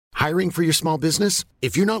Hiring for your small business?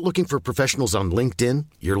 If you're not looking for professionals on LinkedIn,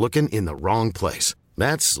 you're looking in the wrong place.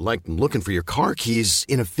 That's like looking for your car keys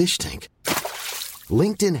in a fish tank.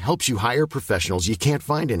 LinkedIn helps you hire professionals you can't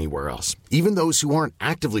find anywhere else, even those who aren't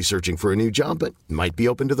actively searching for a new job but might be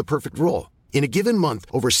open to the perfect role. In a given month,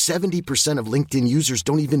 over 70% of LinkedIn users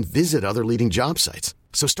don't even visit other leading job sites.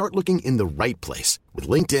 So start looking in the right place. With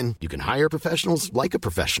LinkedIn, you can hire professionals like a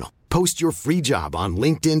professional. Post your free job on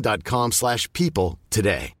linkedin.com/people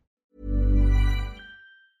today.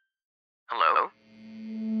 Hello?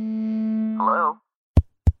 Hello?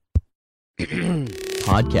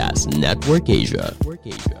 Podcast Network Asia.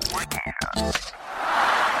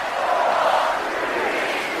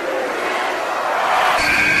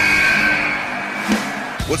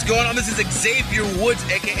 What's going on? This is Xavier Woods,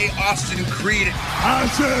 a.k.a. Austin Creed. I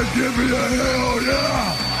said give me a hell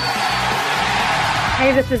yeah!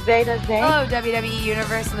 Hey, this is Zeta Zay. Hello, WWE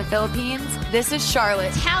Universe in the Philippines. This is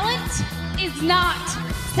Charlotte. Talent is not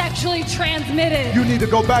sexually transmitted. You need to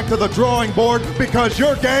go back to the drawing board because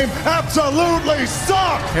your game absolutely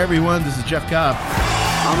sucks! Hey everyone, this is Jeff Cobb.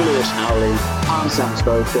 I'm Lewis Howley. I'm Sam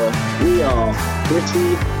Spoker. We are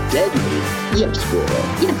Pretty Deadly. Yes, boy.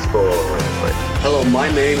 Yes, boy. Hello, my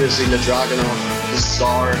name is Ilya Dragunov, the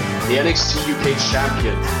Czar, the NXT UK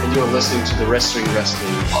champion, and you're listening to the Wrestling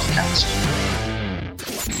Podcast.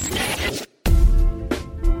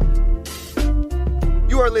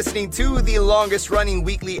 You are listening to the longest-running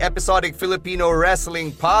weekly episodic Filipino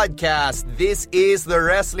wrestling podcast. This is the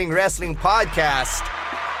Wrestling Podcast.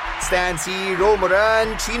 Stan C, Ro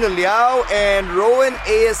Moran, Chino Liao, and Rowan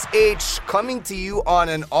ASH coming to you on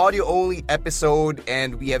an audio-only episode,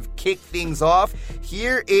 and we have kicked things off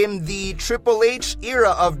here in the Triple H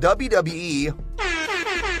era of WWE.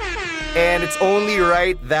 And it's only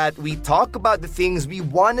right that we talk about the things we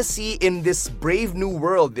want to see in this brave new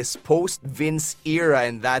world, this post-Vince era.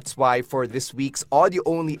 And that's why for this week's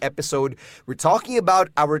audio-only episode, we're talking about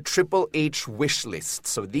our Triple H wishlist.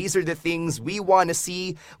 So these are the things we want to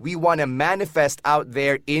see, we want to manifest out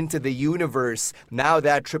there into the universe now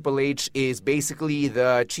that Triple H is basically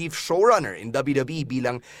the chief showrunner in WWE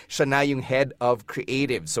bilang siya na yung head of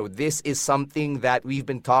creative. So this is something that we've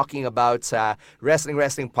been talking about sa Wrestling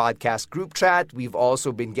Podcast group chat. We've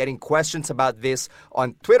also been getting questions about this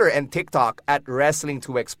on Twitter and TikTok at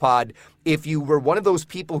Wrestling2XPod. If you were one of those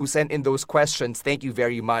people who sent in those questions, thank you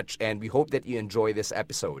very much, and we hope that you enjoy this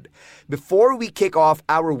episode. Before we kick off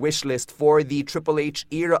our wish list for the Triple H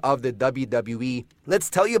era of the WWE, let's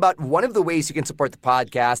tell you about one of the ways you can support the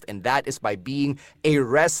podcast, and that is by being a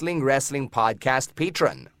Wrestling Podcast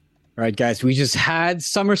patron. All right, guys, we just had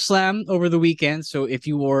SummerSlam over the weekend. So if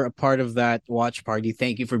you were a part of that watch party,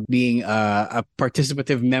 thank you for being a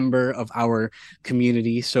participative member of our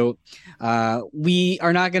community. So we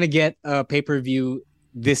are not going to get a pay-per-view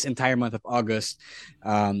this entire month of August.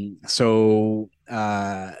 So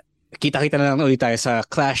kita-kita na lang ulit tayo sa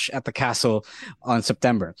Clash at the Castle on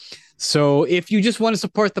September. So if you just want to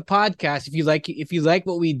support the podcast, if you like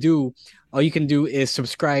what we do, all you can do is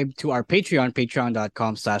subscribe to our Patreon,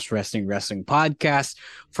 patreon.com/wrestling podcast.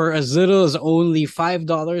 For as little as only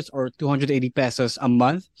 $5 or 280 pesos a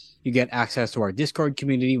month, you get access to our Discord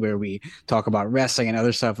community where we talk about wrestling and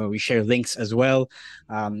other stuff, and we share links as well.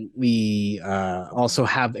 We also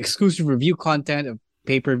have exclusive review content of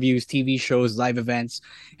pay-per-views, TV shows, live events,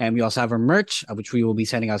 and we also have our merch, which we will be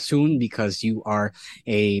sending out soon. Because you are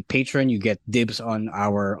a patron, you get dibs on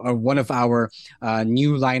one of our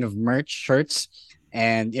new line of merch shirts.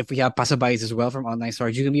 And if we have pasabays as well from online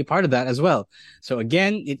stores, you can be a part of that as well. So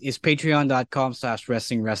again, it is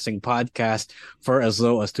patreon.com/wrestling podcast for as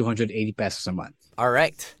low as 280 pesos a month. All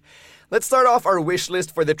right. Let's start off our wish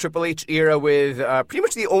list for the Triple H era with pretty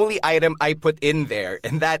much the only item I put in there,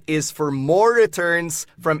 and that is for more returns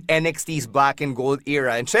from NXT's Black and Gold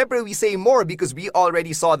era. And syempre, we say more because we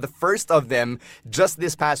already saw the first of them just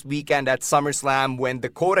this past weekend at SummerSlam when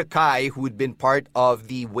Dakota Kai, who'd been part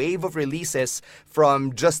of the wave of releases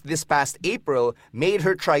from just this past April, made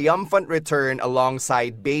her triumphant return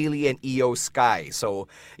alongside Bayley and Io Sky.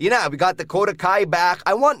 So, we got Dakota Kai back.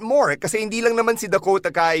 I want more kasi hindi lang naman si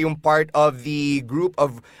Dakota Kai yung part of the group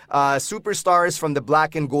of superstars from the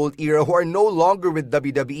Black and Gold era who are no longer with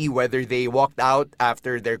WWE, whether they walked out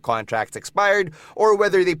after their contracts expired or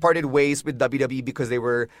whether they parted ways with WWE because they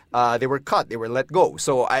were cut, they were let go.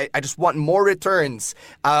 So I just want more returns.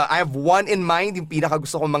 I have one in mind, yung pinaka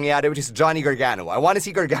gusto kong mangyari, which is Johnny Gargano. I want to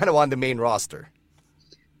see Gargano on the main roster.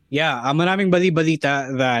 Yeah, maraming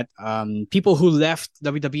bali-balita that people who left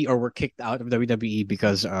WWE or were kicked out of WWE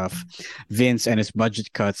because of Vince and his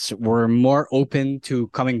budget cuts were more open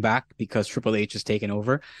to coming back because Triple H has taken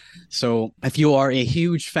over. So if you are a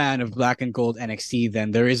huge fan of Black and Gold NXT,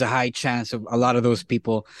 then there is a high chance of a lot of those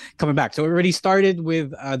people coming back. So it already started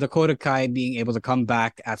with Dakota Kai being able to come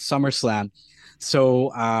back at SummerSlam. So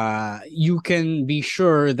you can be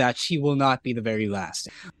sure that she will not be the very last.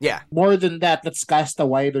 Yeah. More than that, let's cast a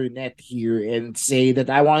wider net here and say that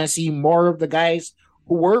I want to see more of the guys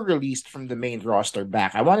who were released from the main roster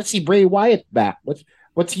back. I want to see Bray Wyatt back.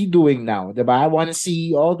 What's he doing now? Diba? I want to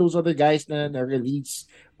see all those other guys na released,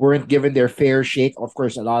 weren't given their fair shake. Of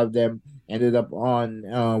course, a lot of them ended up on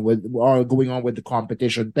going on with the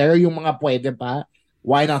competition. Pero yung mga pwede pa,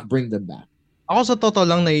 why not bring them back? Ako sa totoo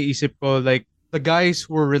lang naiisip ko, like, the guys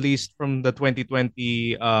who were released from the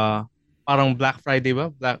 2020 parang Black Friday ba?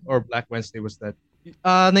 Black Wednesday was that.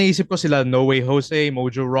 Naisip ko sila No Way Jose,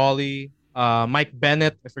 Mojo Rawley, Mike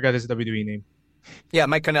Bennett, I forgot his WWE name. Yeah,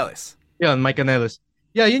 Mike Kanellis. Yeah, Mike Kanellis.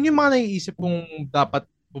 Yeah, yun yung mga naiisip kong dapat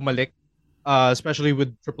bumalik, especially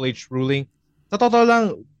with Triple H ruling. Sa totoo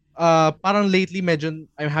lang, parang lately medyo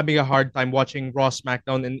I'm having a hard time watching Raw,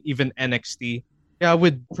 SmackDown, and even NXT. Yeah,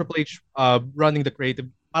 with Triple H running the creative,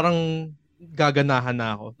 parang gaganahan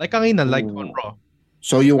na ako. Like kanina, like on Raw.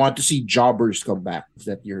 So you want to see jobbers come back? Is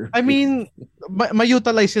that your... I mean,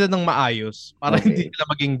 ma-utilize sila ng maayos para hindi sila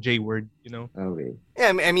maging J-word, you know? Okay.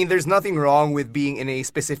 Yeah, I mean, there's nothing wrong with being in a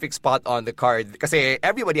specific spot on the card kasi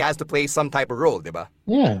everybody has to play some type of role, diba?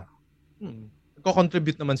 Yeah.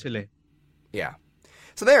 Nagko-contribute naman sila. Yeah.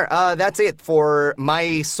 So there, that's it for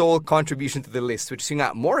my sole contribution to the list, which is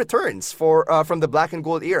nga, more returns from the Black and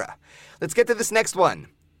Gold era. Let's get to this next one.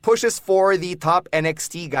 Pushes for the top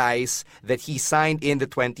NXT guys that he signed in the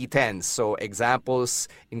 2010s. So examples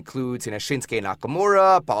include Shinsuke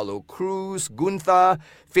Nakamura, Paulo Cruz, Gunther,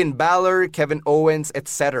 Finn Balor, Kevin Owens,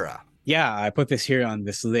 etc. Yeah, I put this here on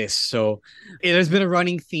this list. So it has been a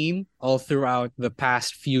running theme all throughout the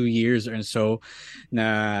past few years or so.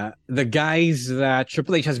 The guys that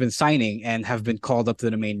Triple H has been signing and have been called up to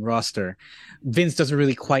the main roster, Vince doesn't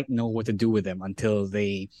really quite know what to do with them until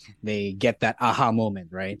they get that aha moment,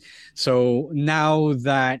 right? So now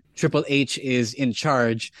that Triple H is in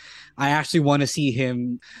charge, I actually want to see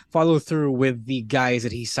him follow through with the guys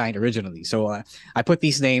that he signed originally. So I put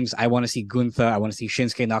these names. I want to see Gunther. I want to see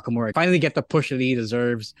Shinsuke Nakamura finally get the push that he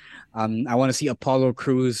deserves. I want to see Apollo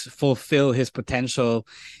Crews fulfill his potential.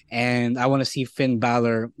 And I want to see Finn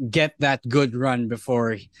Balor get that good run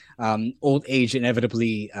before old age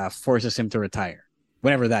inevitably forces him to retire,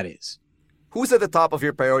 whenever that is. Who's at the top of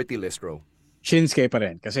your priority list, Ro? Shinsuke pa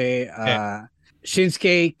rin. Kasi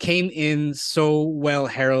Shinsuke came in so well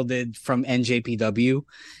heralded from NJPW,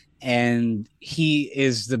 and he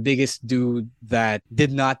is the biggest dude that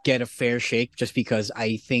did not get a fair shake just because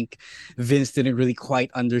I think Vince didn't really quite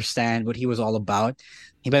understand what he was all about.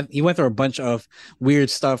 He went through a bunch of weird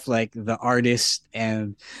stuff like the artist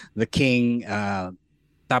and the king.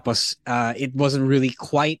 Tapos it wasn't really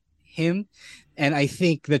quite him. And I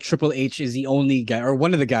think that Triple H is the only guy or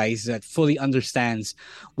one of the guys that fully understands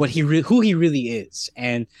who he really is,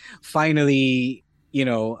 and finally,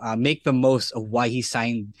 make the most of why he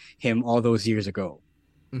signed him all those years ago.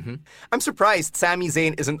 Mm-hmm. I'm surprised Sami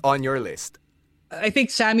Zayn isn't on your list. I think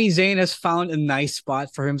Sami Zayn has found a nice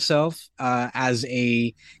spot for himself as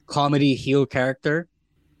a comedy heel character.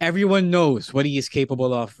 Everyone knows what he is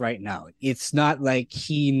capable of right now. It's not like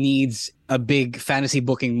he needs a big fantasy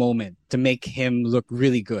booking moment to make him look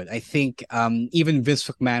really good. I think even Vince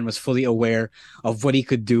McMahon was fully aware of what he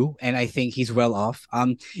could do, and I think he's well off.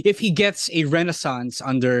 If he gets a renaissance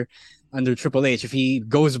under Triple H, if he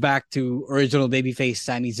goes back to original babyface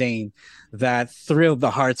Sami Zayn that thrilled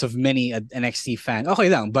the hearts of many an NXT fan, okay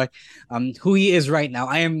lang. But who he is right now,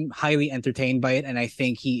 I am highly entertained by it, and I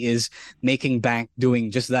think he is making bank doing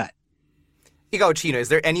just that. Ikaw, Chino, is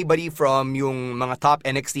there anybody from yung mga top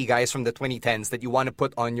NXT guys from the 2010s that you want to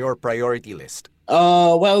put on your priority list?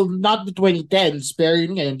 Well, not the 2010s. Pero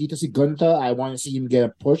yun nga, nandito si Gunther, I want to see him get a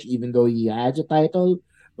push even though he has a title.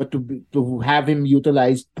 But to have him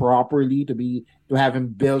utilized properly, to have him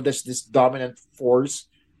build as this dominant force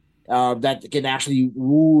that can actually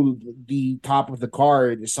rule the top of the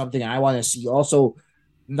card is something I want to see. Also,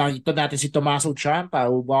 nakita natin si Tommaso Ciampa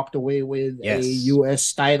who walked away with a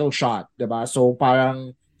US title shot, diba? So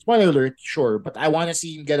parang, spoiler alert, sure, but I want to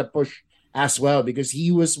see him get a push as well because he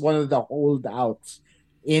was one of the holdouts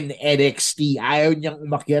in NXT. Ayaw niyang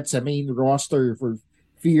umakyat sa main roster for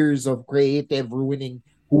fears of creative ruining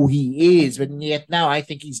who he is. But yet now, I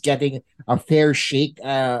think he's getting a fair shake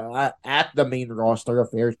at the main roster, a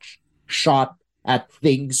fair shot at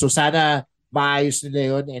things. So sana maayos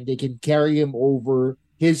nila yun and they can carry him over,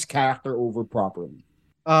 his character over properly.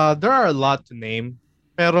 There are a lot to name.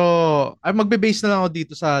 Pero ay magbe-base na lang ako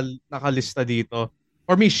dito sa nakalista dito.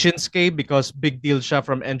 For me, Shinsuke because big deal siya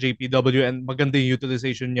from NJPW and maganda yung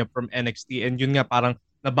utilization niya from NXT and yun nga parang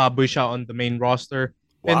nababoy siya on the main roster.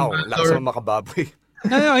 Wow, lakas mo makababoy.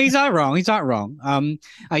 No, he's not wrong. He's not wrong.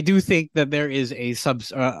 I do think that there is a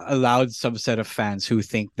loud subset of fans who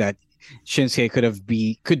think that Shinsuke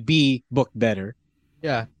could be booked better.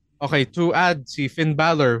 Yeah. Okay, to add, si Finn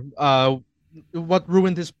Balor, what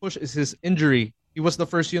ruined his push is his injury. He was the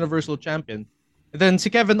first Universal Champion. And then si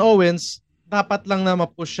Kevin Owens, dapat lang na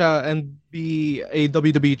ma-push siya and be a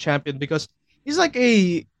WWE champion because he's like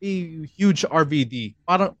a huge RVD.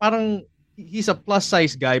 Parang he's a plus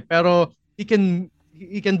size guy pero he can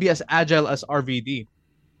be as agile as RVD.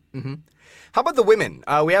 Mm-hmm. How about the women?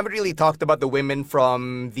 We haven't really talked about the women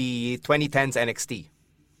from the 2010s NXT.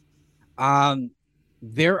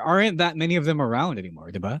 There aren't that many of them around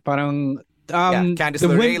anymore, diba? Parang Candice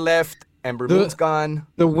LeRae left. Ember Moon's gone.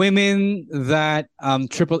 The women that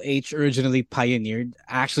Triple H originally pioneered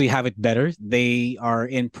actually have it better. They are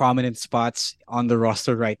in prominent spots on the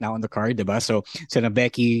roster right now on the card, diba? So,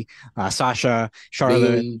 Becky, Sasha,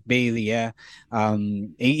 Charlotte, Bayley, yeah.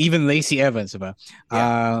 Even Lacey Evans, diba?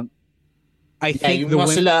 Yeah. I think the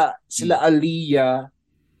sila Aliyah,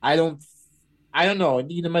 I don't know.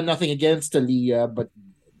 Hindi naman nothing against Aliyah, but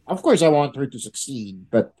of course I want her to succeed,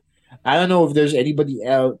 but I don't know if there's anybody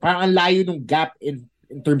else. Parang ang layo ng gap in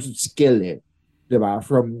terms of skill, diba?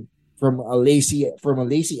 From a Lacey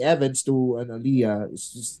Evans to an Aliyah,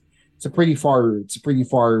 it's a pretty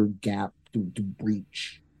far gap to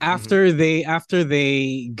breach. After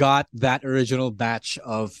they got that original batch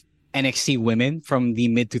of NXT women from the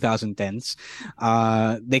mid 2010s,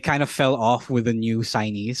 they kind of fell off with the new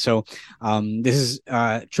signees. So this is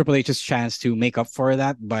Triple H's chance to make up for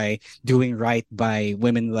that by doing right by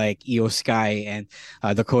women like Io Sky and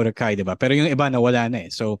Dakota Kai, diba? Pero yung iba nawala na eh.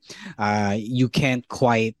 So you can't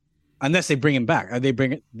quite, unless they bring him back.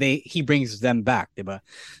 He brings them back, diba?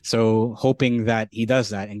 So hoping that he does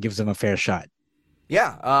that and gives them a fair shot.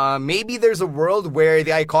 Yeah, maybe there's a world where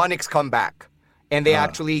the Iconics come back. And they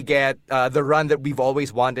actually get the run that we've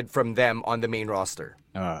always wanted from them on the main roster.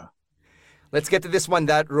 Let's get to this one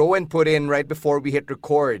that Rowan put in right before we hit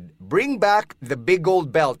record. Bring back the big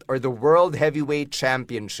gold belt or the World Heavyweight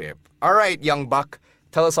Championship. All right, Young Buck,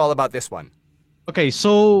 tell us all about this one. Okay,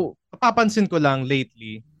 so napapansin ko lang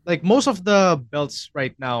lately, like most of the belts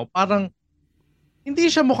right now, parang hindi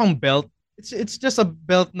siya mukhang belt. It's just a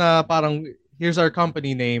belt na parang here's our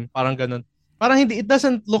company name, parang ganun. Parang hindi, it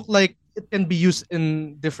doesn't look like it can be used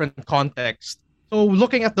in different contexts. So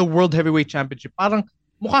looking at the World Heavyweight Championship, parang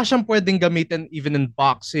mukha siyang pwedeng gamitin even in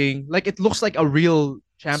boxing. Like it looks like a real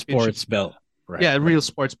championship. Sports belt. Right. Yeah, a real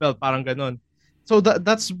sports belt, parang ganon. So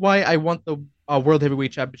that's why I want the World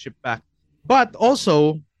Heavyweight Championship back. But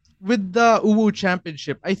also, with the UWU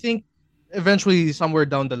Championship, I think eventually somewhere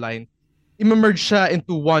down the line, i-merge siya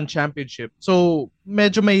into one championship. So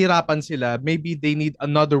medyo mahirapan sila. Maybe they need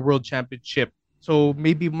another World Championship. So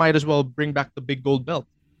maybe might as well bring back the big gold belt.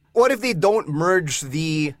 What if they don't merge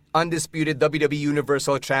the undisputed WWE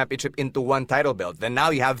Universal Championship into one title belt? Then now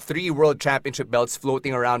you have 3 World Championship belts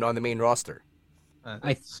floating around on the main roster.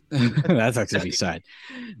 That's actually sad.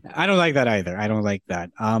 I don't like that either. I don't like that.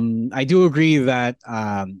 I do agree that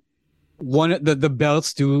the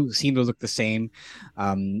belts do seem to look the same.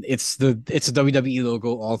 It's a WWE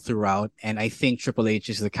logo all throughout, and I think Triple H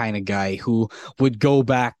is the kind of guy who would go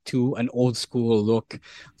back to an old school look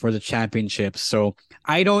for the championship. So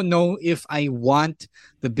I don't know if I want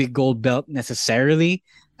the big gold belt necessarily,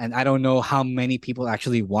 and I don't know how many people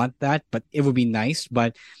actually want that, but it would be nice.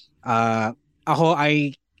 But I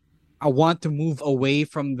want to move away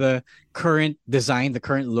from the current design, the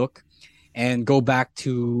current look, and go back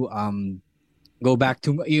to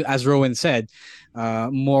as Rowan said,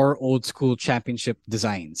 more old school championship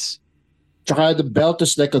designs. Tsaka the belt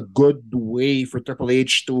is like a good way for Triple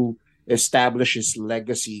H to establish his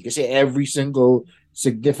legacy. Kasi every single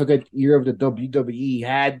significant year of the WWE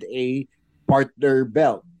had a partner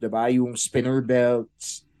belt. Diba? Yung spinner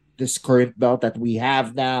belts, this current belt that we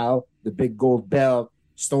have now, the big gold belt,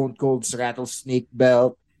 Stone Cold's rattlesnake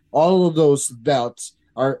belt, all of those belts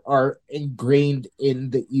are ingrained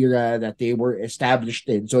in the era that they were established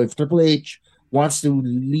in. So if Triple H wants to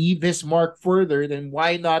leave his mark further, then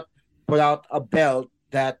why not put out a belt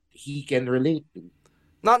that he can relate to?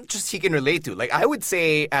 not just he can relate to. Like, I would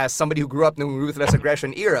say, as somebody who grew up in the Ruthless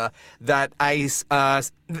Aggression era, that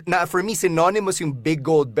for me, synonymous yung big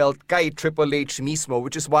gold belt kay Triple H mismo,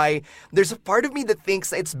 which is why there's a part of me that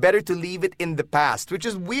thinks it's better to leave it in the past, which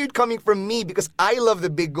is weird coming from me because I love the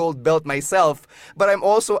big gold belt myself, but I'm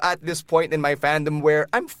also at this point in my fandom where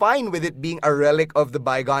I'm fine with it being a relic of the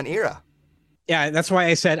bygone era. Yeah, that's why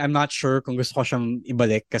I said I'm not sure kung gusto ko siyang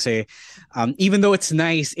ibalik kasi even though it's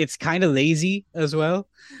nice, it's kind of lazy as well.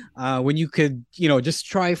 When you could, just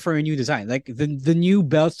try for a new design. Like the new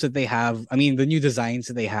belts that they have, the new designs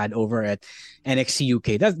that they had over at NXT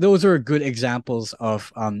UK. Those are good examples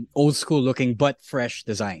of old school looking but fresh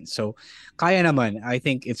designs. So kaya naman, I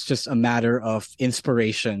think it's just a matter of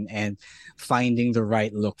inspiration and finding the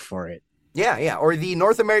right look for it. Yeah. Or the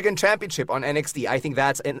North American Championship on NXT. I think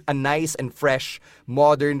that's a nice and fresh,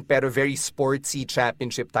 modern, pero very sportsy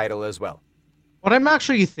championship title as well. What I'm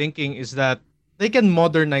actually thinking is that they can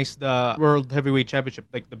modernize the World Heavyweight Championship,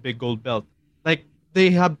 like the big gold belt. Like,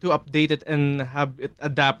 they have to update it and have it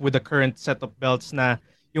adapt with the current set of belts na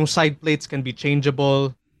yung side plates can be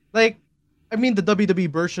changeable. Like, the WWE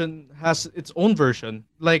version has its own version.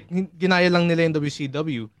 Like, ginaya lang nila yung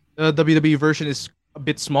WCW. The WWE version is a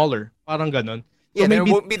bit smaller. Parang ganon. Yeah, so maybe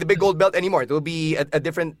it won't be the big gold belt anymore. It will be a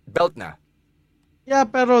different belt na. Yeah,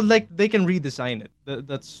 pero like they can redesign it.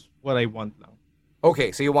 That's what I want now.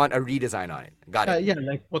 Okay, so you want a redesign on it. Got it. Yeah,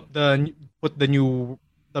 like put the new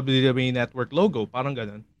WWE Network logo. Parang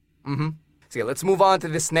ganon. Mm-hmm. So let's move on to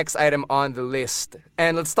this next item on the list.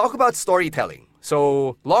 And let's talk about storytelling.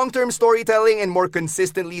 So, long-term storytelling and more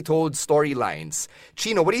consistently told storylines.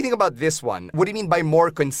 Chino, what do you think about this one? What do you mean by more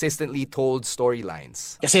consistently told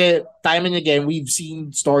storylines? Kasi time and again, we've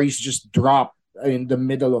seen stories just drop in the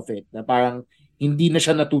middle of it. Na parang hindi na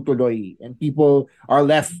siya natutuloy. And people are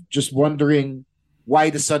left just wondering why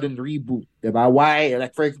the sudden reboot. Diba? Why?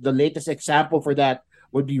 Like, for the latest example for that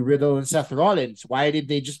would be Riddle and Seth Rollins. Why did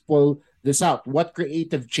they just pull this out? What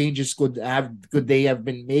creative changes could they have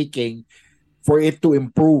been making for it to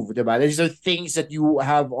improve, diba? These are things that you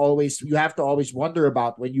have to always wonder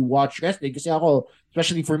about when you watch wrestling. Kasi ako,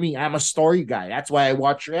 especially for me, I'm a story guy. That's why I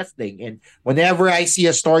watch wrestling. And whenever I see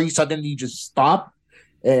a story suddenly just stop,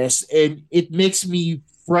 and it makes me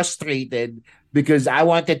frustrated because I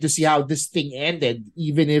wanted to see how this thing ended,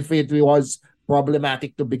 even if it was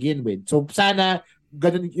problematic to begin with. So sana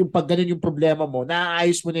ganun yung problema mo,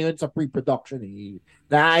 naayos mo na yun sa pre-production eh.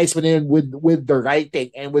 Naayos mo na yun with the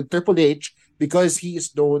writing and with Triple H because he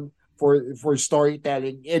is known for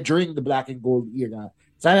storytelling during the Black and Gold era.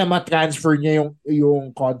 Sana ma-transfer niya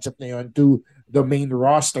yung concept na yun to the main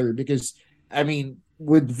roster because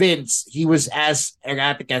with Vince, he was as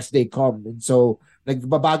erratic as they come. And so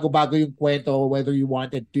nagbabago-bago yung kwento whether you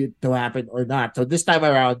wanted it to happen or not. So this time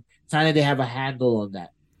around, sana they have a handle on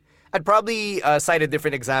that. I'd probably cite a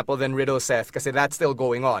different example than Riddle Seth because that's still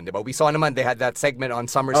going on. Diba? We saw naman they had that segment on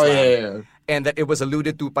SummerSlam and that it was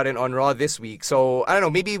alluded to pa rin on Raw this week. So, I don't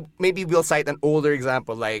know, maybe we'll cite an older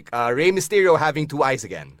example like Rey Mysterio having two eyes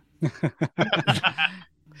again.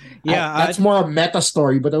 That's more a meta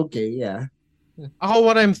story, but okay, yeah. Ako,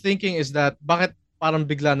 what I'm thinking is that bakit parang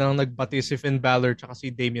bigla na lang nagbati si Finn Balor tsaka si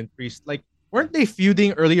Damian Priest? Like, weren't they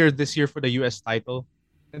feuding earlier this year for the US title?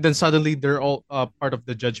 And then suddenly they're all part of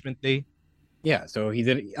the Judgment Day. Yeah, so he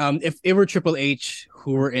did. If it were Triple H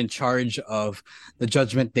who were in charge of the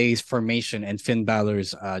Judgment Day's formation and Finn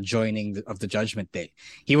Balor's joining of the Judgment Day,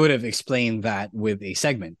 he would have explained that with a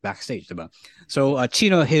segment backstage. Diba? So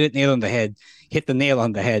Chino hit the nail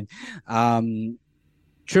on the head.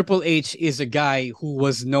 Triple H is a guy who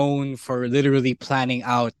was known for literally planning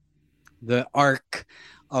out the arc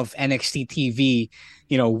of NXT TV,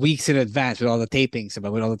 weeks in advance with all the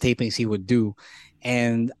tapings he would do.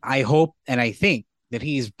 And I hope and I think that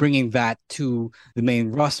he's bringing that to the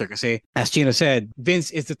main roster. Because as Chino said,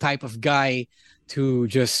 Vince is the type of guy to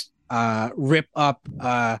just rip up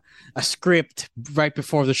a script right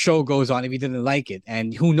before the show goes on if he didn't like it.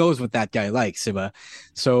 And who knows what that guy likes, diba?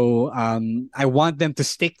 So I want them to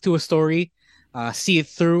stick to a story, see it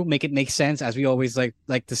through, make it make sense, as we always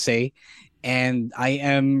like to say. And I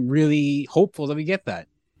am really hopeful that we get that.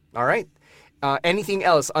 All right. Anything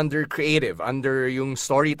else under creative, under yung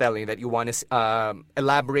storytelling that you want to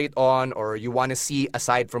elaborate on or you want to see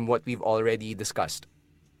aside from what we've already discussed?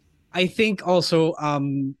 I think also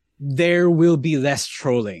there will be less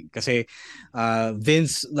trolling. Kasi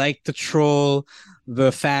Vince liked to troll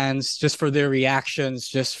the fans just for their reactions,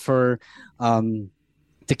 just for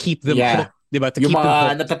to keep them hooked Diba? To Yung keep them mga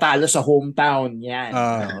hooked. natatalo sa hometown, yan.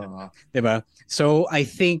 Diba? So I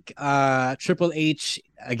think Triple H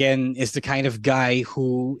again is the kind of guy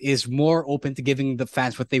who is more open to giving the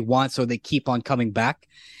fans what they want, so they keep on coming back.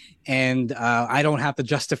 And I don't have to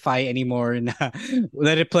justify anymore.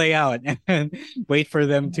 Let it play out and wait for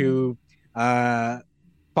them to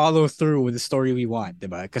follow through with the story we want,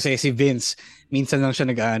 diba? Kasi si Vince, minsan lang siya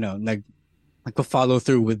nag-follow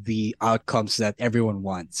through with the outcomes that everyone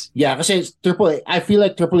wants. Yeah, kasi I feel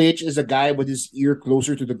like Triple H is a guy with his ear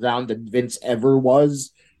closer to the ground than Vince ever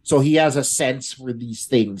was. So he has a sense for these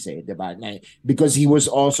things, diba? Because he was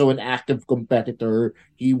also an active competitor.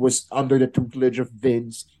 He was under the tutelage of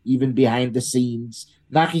Vince, even behind the scenes.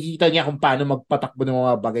 Nakikita niya kung paano magpatakbo ng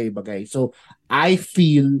mga bagay-bagay. So I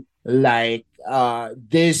feel like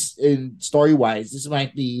this, in story-wise, this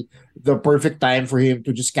might be the perfect time for him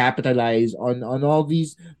to just capitalize on all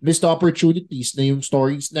these missed opportunities na yung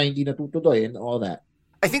stories na hindi natutuloy and all that.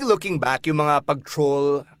 I think looking back, yung mga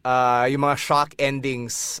pag-troll, yung mga shock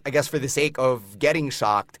endings, I guess for the sake of getting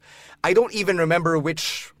shocked, I don't even remember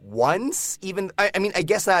which ones. Even I mean, I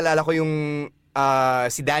guess naalala ko yung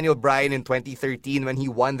si Daniel Bryan in 2013 when he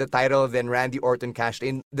won the title, then Randy Orton cashed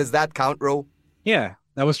in. Does that count, Ro? Yeah,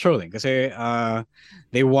 that was trolling because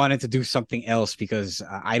they wanted to do something else because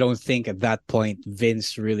I don't think at that point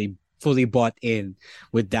Vince really fully bought in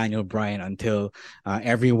with Daniel Bryan until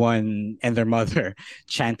everyone and their mother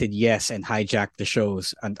chanted yes and hijacked the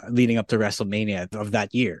shows leading up to WrestleMania of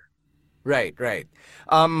that year. Right.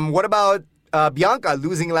 What about Bianca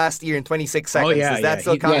losing last year in 26 seconds? Does that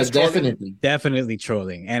still count as trolling? Definitely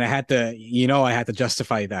trolling. And I had to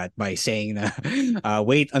justify that by saying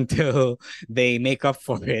wait until they make up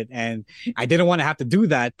for it. And I didn't want to have to do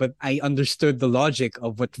that, but I understood the logic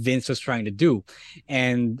of what Vince was trying to do.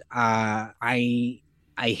 And I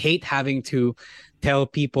hate having to tell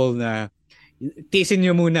people na tiisin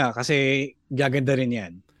nyo muna kasi gaganda rin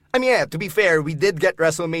yan. I mean, yeah, to be fair, we did get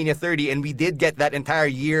WrestleMania 30 and we did get that entire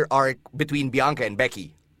year arc between Bianca and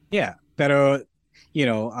Becky. Yeah, pero,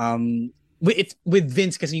 it's with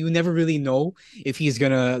Vince because you never really know if he's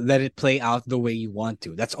going to let it play out the way you want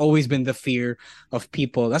to. That's always been the fear of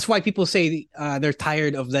people. That's why people say they're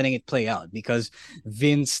tired of letting it play out because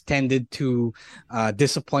Vince tended to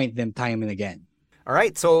disappoint them time and again. All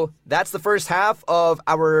right, so that's the first half of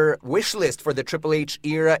our wish list for the Triple H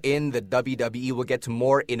era in the WWE. We'll get to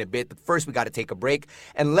more in a bit, but first we got to take a break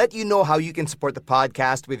and let you know how you can support the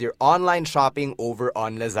podcast with your online shopping over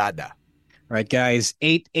on Lazada. All right, guys,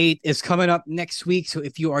 8-8 is coming up next week. So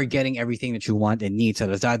if you are getting everything that you want and need sa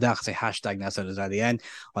Lazada, kasi hashtag nasa Lazada yan,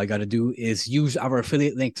 all you got to do is use our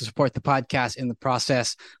affiliate link to support the podcast in the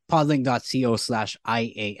process,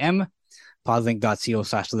 podlink.co/IAM.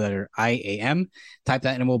 podlink.co/IAM. Type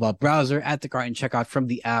that in a mobile browser, add the cart, and check out from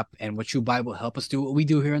the app. And what you buy will help us do what we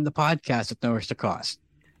do here in the podcast at no extra cost.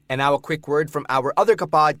 And now a quick word from our other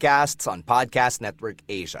podcasts on Podcast Network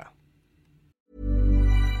Asia.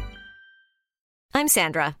 I'm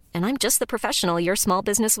Sandra, and I'm just the professional your small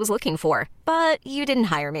business was looking for. But you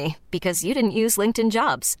didn't hire me because you didn't use LinkedIn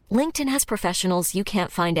Jobs. LinkedIn has professionals you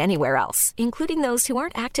can't find anywhere else, including those who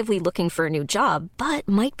aren't actively looking for a new job, but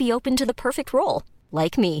might be open to the perfect role,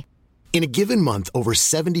 like me. In a given month, over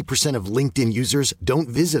 70% of LinkedIn users don't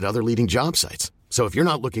visit other leading job sites. So if you're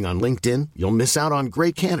not looking on LinkedIn, you'll miss out on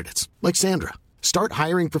great candidates like Sandra. Start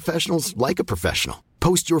hiring professionals like a professional.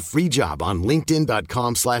 Post your free job on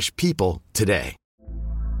linkedin.com/people today.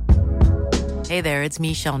 Hey there, it's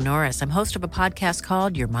Michelle Norris. I'm host of a podcast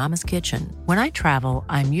called Your Mama's Kitchen. When I travel,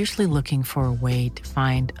 I'm usually looking for a way to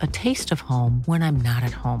find a taste of home when I'm not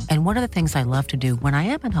at home. And one of the things I love to do when I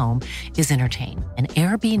am at home is entertain. And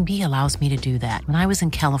Airbnb allows me to do that. When I was in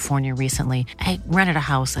California recently, I rented a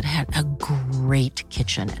house that had a great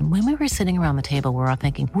kitchen. And when we were sitting around the table, we're all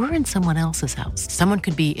thinking, we're in someone else's house. Someone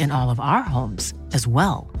could be in all of our homes as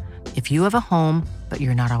well. If you have a home, but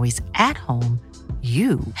you're not always at home,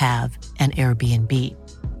 you have an Airbnb.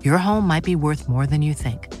 Your home might be worth more than you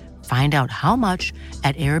think. Find out how much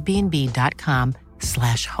at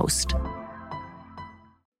airbnb.com/host.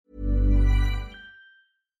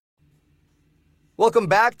 Welcome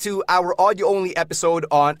back to our audio-only episode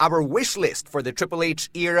on our wish list for the Triple H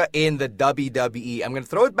era in the WWE. I'm going to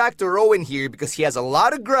throw it back to Rowan here because he has a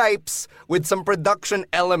lot of gripes with some production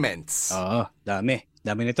elements. Dami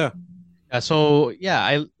nito. Let's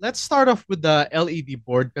start off with the LED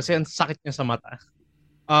board kasi ang sakit niya sa mata.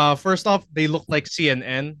 First off, they look like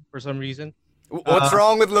CNN for some reason. What's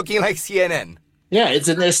wrong with looking like CNN? Yeah, it's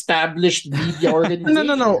an established media organization.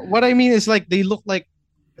 No. What I mean is like they look like.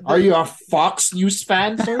 Are you a Fox News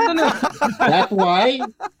fan, sir? No. That why?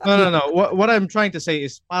 No. What I'm trying to say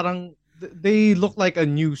is parang they look like a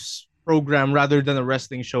news program rather than a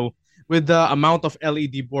wrestling show with the amount of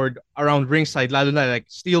LED board around ringside, lalo na like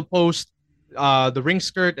steel post, the ring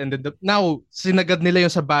skirt, and then now sinagad nila yung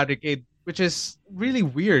sa barricade, which is really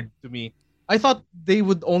weird to me. I thought they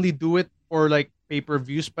would only do it for like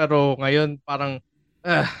pay-per-views, pero ngayon parang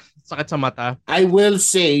sakit sa mata. I will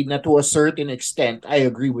say na to a certain extent, I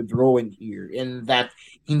agree with Rowan here in that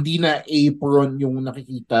hindi na apron yung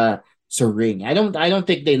nakikita sa ring. I don't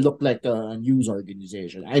think they look like a news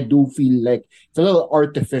organization. I do feel like it's a little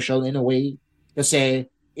artificial in a way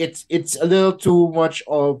kasi it's a little too much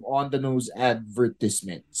of on the nose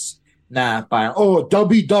advertisements na parang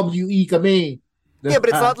WWE kami. Yeah, but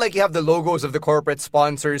it's not like you have the logos of the corporate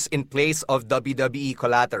sponsors in place of WWE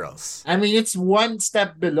collaterals. I mean, it's one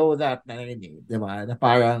step below that na rin eh, diba? Na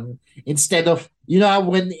parang instead of you know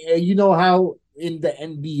how in the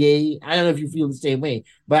NBA, I don't know if you feel the same way,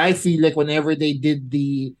 but I feel like whenever they did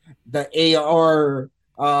the AR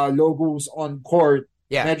logos on court,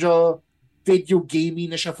 medyo video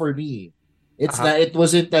gaming na siya for me. It's that it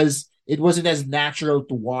wasn't as natural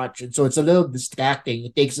to watch, and so it's a little distracting.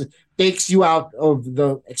 It takes you out of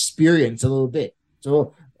the experience a little bit.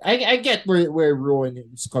 So I get where Rowan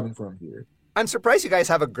is coming from here. I'm surprised you guys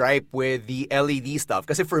have a gripe with the LED stuff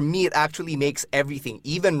because for me, it actually makes everything,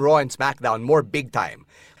 even Raw and SmackDown, more big time.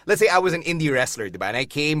 Let's say I was an indie wrestler, diba? And I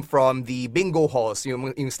came from the bingo halls,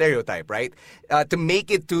 yung stereotype, right? To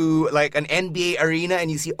make it to like an NBA arena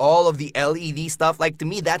and you see all of the LED stuff, like to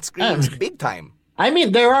me, that screams big time. I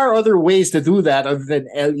mean, there are other ways to do that other than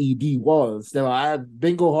LED walls. Diba?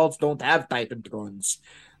 Bingo halls don't have Titantrons.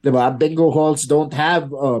 Diba? Bingo halls don't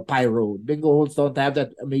have pyro. Bingo halls don't have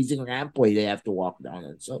that amazing rampway they have to walk down.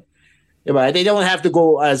 And so, diba? They don't have to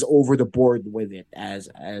go as over the board with it as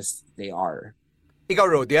they are. Ikaw,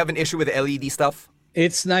 Ro, do you have an issue with the LED stuff?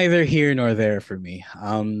 It's neither here nor there for me.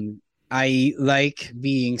 I like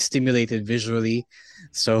being stimulated visually,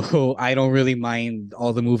 so I don't really mind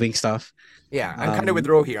all the moving stuff. Yeah, I'm kind of with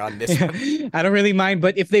Ro here on this one. I don't really mind,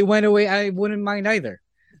 but if they went away, I wouldn't mind either.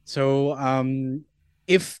 So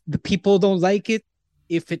if the people don't like it,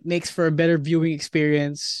 if it makes for a better viewing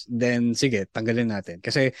experience, then sige, tanggalin natin.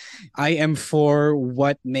 Kasi I am for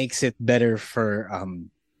what makes it better for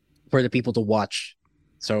the people to watch.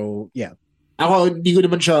 So, yeah. Ako, hindi ko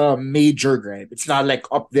naman siya major gripe. It's not like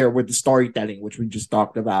up there with the storytelling, which we just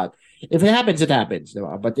talked about. If it happens, it happens.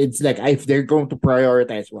 Diba? But it's like, if they're going to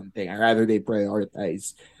prioritize one thing, I'd rather they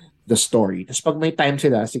prioritize the story. Tapos pag may time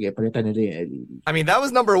sila, sige, palitan nila yung LED. I mean, that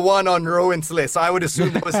was number one on Rowan's list, so I would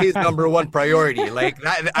assume that was his number one priority. Like,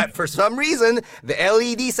 for some reason, the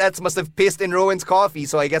LED sets must have pissed in Rowan's coffee,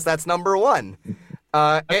 so I guess that's number one.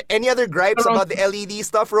 Any other gripes about the LED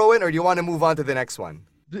stuff, Rowan, or do you want to move on to the next one?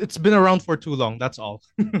 It's been around for too long, that's all.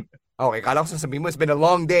 Okay, kala ko sasabihin mo, it's been a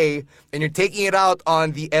long day and you're taking it out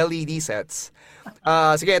on the LED sets.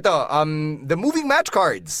 Sige, ito, the moving match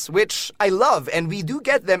cards, which I love, and we do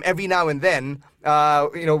get them every now and then.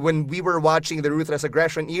 When we were watching the Ruthless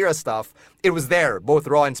Aggression era stuff, it was there, both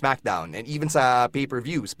Raw and SmackDown, and even sa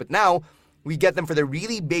pay-per-views. But now, we get them for the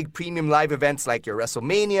really big premium live events like your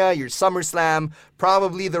WrestleMania, your SummerSlam,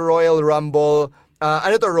 probably the Royal Rumble.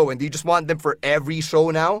 Ano to, Rowan? Do you just want them for every show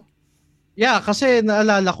now? Yeah, kasi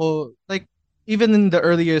naalala ko, like, even in the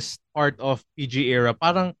earliest part of PG era,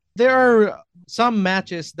 parang there are some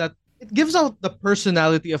matches that it gives out the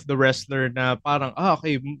personality of the wrestler na parang,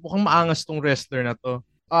 okay, mukhang maangas tong wrestler na to.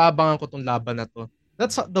 Aabangan ko tong laban na to.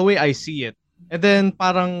 That's the way I see it. And then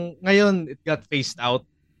parang ngayon, it got phased out.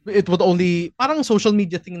 It would only, parang social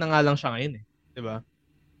media thing na nga lang siya ngayon eh. Diba?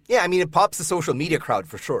 Yeah, I mean, it pops the social media crowd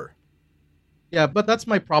for sure. Yeah, but that's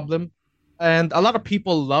my problem. And a lot of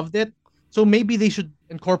people loved it. So maybe they should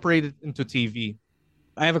incorporate it into TV.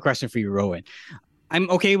 I have a question for you, Rowan. I'm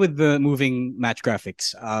okay with the moving match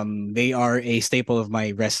graphics. They are a staple of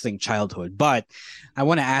my wrestling childhood. But I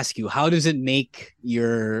want to ask you, how does it make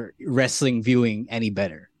your wrestling viewing any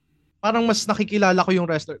better? Parang mas nakikilala ko yung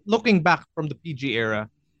wrestler looking back from the PG era.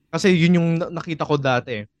 Kasi yun yung nakita ko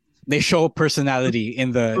dati. They show personality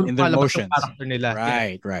in the motions. Nila.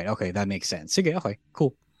 Right. Okay, that makes sense. Sige, okay,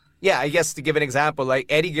 cool. Yeah, I guess to give an example, like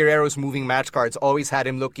Eddie Guerrero's moving match cards always had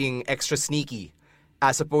him looking extra sneaky,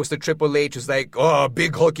 as opposed to Triple H, who's like,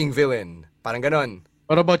 big hulking villain. Parang ganon.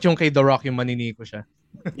 What about yung kay The Rock, yung maniniko siya?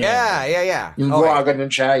 Yeah. Yung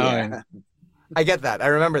ganon siya, yeah. I get that. I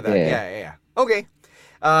remember that. Yeah. Okay.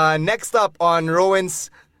 Next up on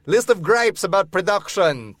Rowan's list of gripes about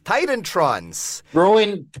production, Titantrons.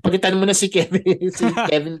 Rowan, palitan mo na si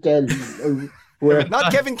Kevin Kelly.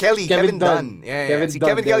 Not Kevin Kelly, Kevin Dunn. Yeah, Kevin See, Dunn,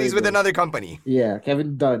 Kevin Kelly's there with you go. another company. Yeah,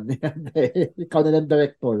 Kevin Dunn. Ikaw na lang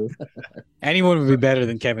director. Anyone would be better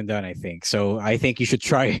than Kevin Dunn, I think. So I think you should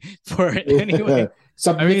try for it anyway.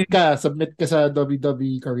 Submit ka sa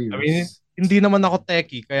WWE careers. I mean, hindi naman ako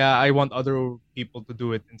techie, kaya I want other people to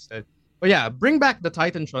do it instead. But yeah, bring back the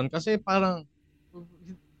Titantron kasi parang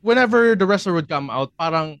whenever the wrestler would come out,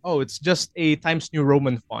 parang, it's just a Times New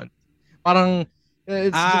Roman font. Parang,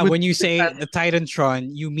 when you say the Titantron,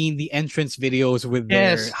 you mean the entrance videos with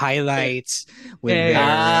their highlights, with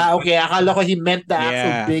their... okay. Akala ko he meant the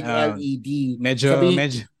actual big LED.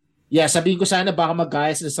 Medyo... Yeah, sabihin ko sana baka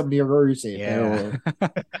mag-gaya sila sa mirrors eh. Yeah.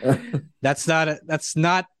 That's not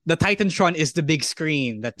the Titantron is the big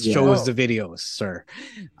screen that shows the videos, sir.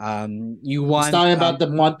 You want it's talking about the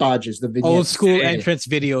montages, the videos. Old school entrance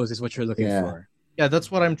videos is what you're looking for. Yeah, that's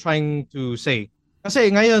what I'm trying to say. Kasi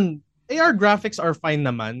ngayon, AR graphics are fine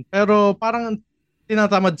naman, pero parang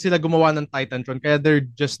tinatamad sila gumawa ng Titantron kaya they're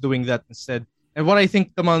just doing that instead. And what I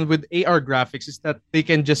think naman with AR graphics is that they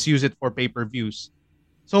can just use it for pay-per-views.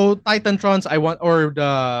 So Titantrons, I want, or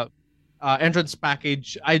the entrance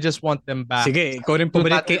package, I just want them back. Sige, ikaw rin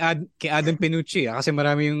pumalit kay Adam Pinucci kasi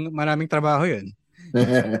maraming trabaho yun.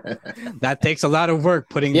 That takes a lot of work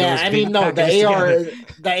putting those big packages together.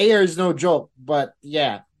 The AR is no joke, but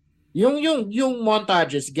yeah. Yung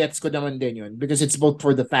montages gets ko naman din yun because it's both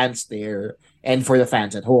for the fans there and for the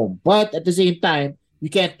fans at home. But at the same time, you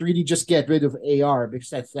can't really just get rid of AR because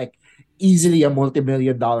that's like easily a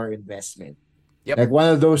multi-million-dollar investment. Yep. Like one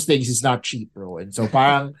of those things is not cheap, bro. And so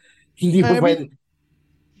parang hindi mo pwede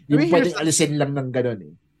alisin lang ng ganun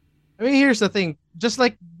eh. I mean, here's the thing. Just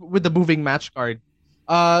like with the moving match card,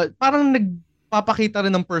 parang nagpapakita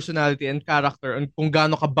rin ng personality and character and kung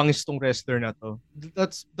gaano kabangis tong wrestler na to.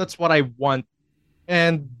 That's what I want.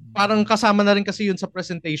 And parang kasama na rin kasi yun sa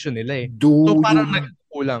presentation nila eh. So parang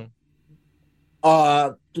nagkulang.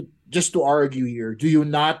 Just to argue here, do you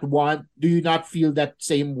not feel that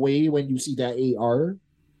same way when you see the AR?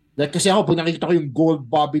 Like, kasi ako, pag nakikita ko yung gold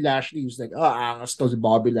Bobby Lashley, it's like, angas to si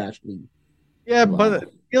Bobby Lashley. Yeah, but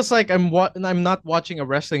it feels like I'm not watching a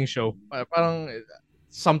wrestling show. Parang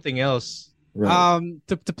something else. Right.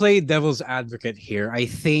 To play devil's advocate here, I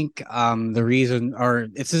think the reason, or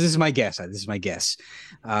this is my guess.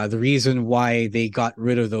 The reason why they got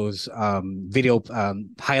rid of those video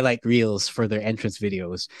highlight reels for their entrance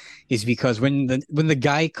videos is because when the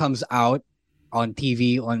guy comes out on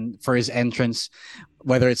TV for his entrance,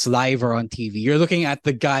 whether it's live or on TV, you're looking at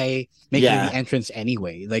the guy making the entrance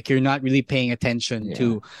anyway. Like you're not really paying attention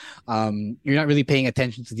to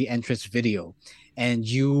the entrance video. And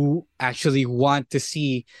you actually want to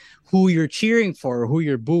see who you're cheering for, who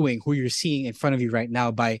you're booing, who you're seeing in front of you right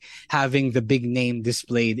now by having the big name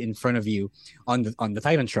displayed in front of you on the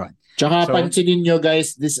Titantron. Tsaka pansinin nyo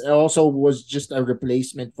guys, this also was just a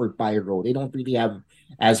replacement for Pyro. They don't really have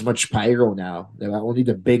as much Pyro now. Only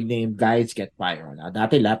the big name guys get Pyro now.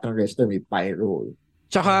 Dati lahat ng wrestler may Pyro.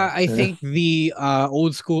 Tsaka, I think the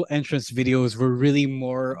old school entrance videos were really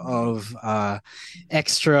more of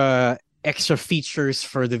extra features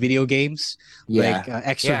for the video games, like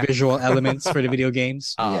extra visual elements for the video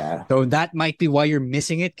games. So that might be why you're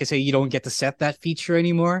missing it because you don't get to set that feature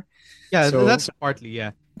anymore. Yeah, so, that's partly,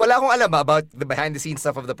 Wala akong alam about the behind the scenes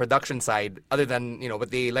stuff of the production side other than,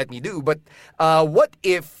 what they let me do. But what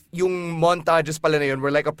if yung montages pala na yun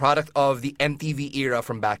were like a product of the MTV era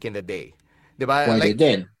from back in the day? Diba? Why like, they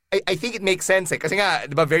did? I think it makes sense. Kasi nga,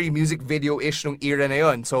 diba, very music video-ish nung era na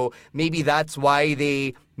yun. So maybe that's why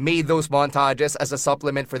they made those montages as a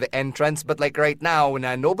supplement for the entrance. But like right now,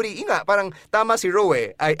 na nobody, parang tama si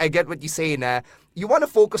Roe. I get what you say na you want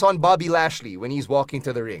to focus on Bobby Lashley when he's walking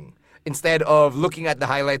to the ring instead of looking at the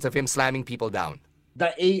highlights of him slamming people down.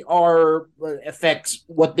 The AR effects,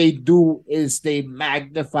 what they do is they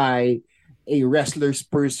magnify a wrestler's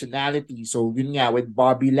personality. So yun nga, with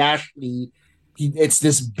Bobby Lashley, it's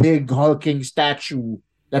this big hulking statue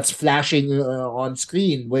that's flashing on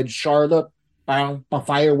screen. With Charlotte, parang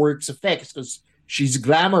pa-fireworks effects because she's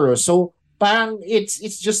glamorous. So parang it's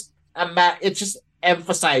just it just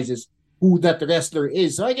emphasizes who that wrestler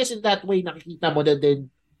is. So I guess in that way, nakikita mo na din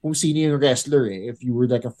kung sino yung wrestler eh. If you were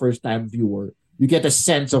like a first-time viewer, you get a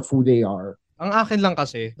sense of who they are. Ang akin lang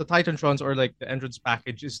kasi, the Titantrons or like the entrance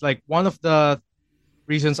package is like one of the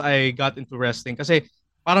reasons I got into wrestling. Kasi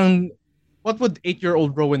parang what would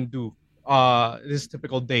 8-year-old Rowan do this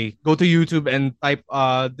typical day, go to YouTube and type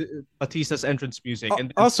Batista's entrance music.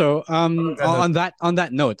 And also, on that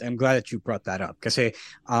note, I'm glad that you brought that up because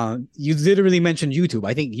you literally mentioned YouTube.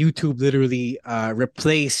 I think YouTube literally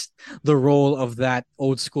replaced the role of that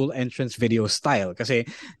old school entrance video style. Because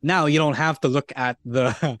now you don't have to look at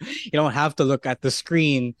the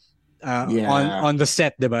screen on the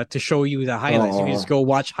set, diba, to show you the highlights. You can just go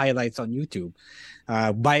watch highlights on YouTube.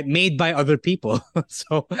 Made by other people.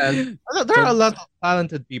 So and there are a lot of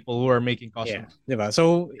talented people who are making costumes. Yeah.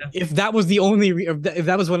 So if that was the only if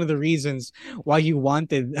that was one of the reasons why you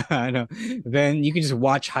wanted then you can just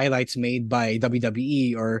watch highlights made by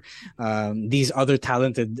WWE or these other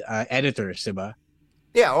talented editors, diba?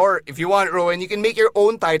 Yeah, or if you want, Rowan, you can make your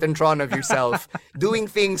own Titantron of yourself doing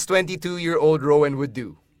things 22-year-old Rowan would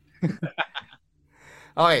do.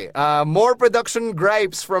 Okay, more production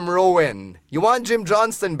gripes from Rowan. You want Jim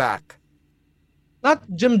Johnston back? Not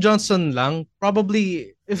Jim Johnston lang.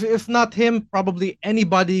 Probably, if not him, probably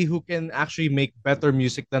anybody who can actually make better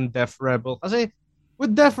music than Def Rebel. Kasi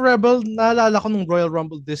with Def Rebel, naalala ko nung Royal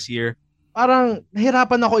Rumble this year, parang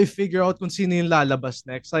nahirapan ako i-figure out kung sino yung lalabas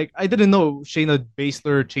next. Like, I didn't know Shayna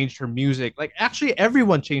Baszler changed her music. Like, actually,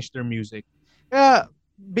 everyone changed their music. Kaya,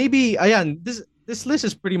 maybe, ayan, this list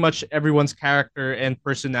is pretty much everyone's character and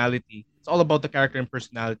personality. It's all about the character and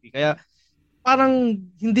personality. Kaya parang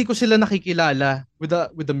hindi ko sila nakikilala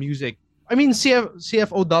with the music. I mean,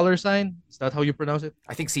 CFO $, is that how you pronounce it?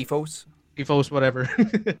 I think CFOs. CFOs, whatever.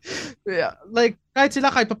 Yeah, like kahit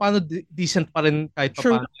sila kahit paano decent pa rin kahit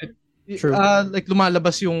paano. True. Like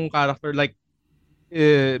lumalabas yung character, like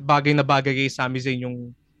bagay na bagay kay Sami Zayn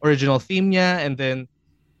yung original theme niya, and then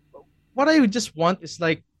what I just want is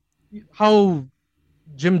like how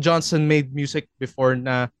Jim Johnston made music before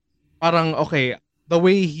na parang okay, the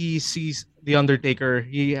way he sees The Undertaker,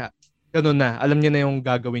 ganun na, alam niya na yung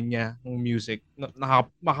gagawin niya ng music.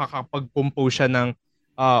 Makakapag-compose siya ng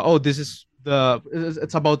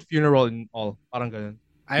it's about funeral and all. Parang ganun.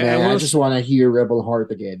 I just want to hear Rebel Heart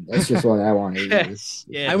again. That's just what I want to hear.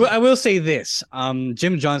 Yeah. I will say this.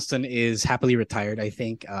 Jim Johnston is happily retired, I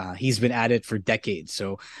think. He's been at it for decades.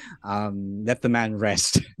 So let the man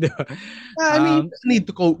rest. I mean, need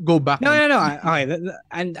to go back. No.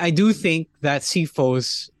 And I do think that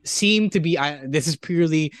CFOs seem to be, this is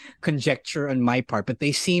purely conjecture on my part, but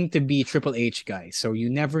they seem to be Triple H guys. So you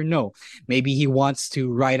never know. Maybe he wants to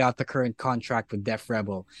ride out the current contract with Def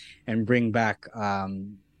Rebel and bring back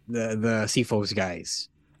the CFOs guys.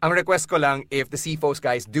 Ang request ko lang, if the CFOs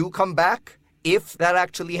guys do come back, if that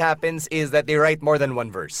actually happens, is that they write more than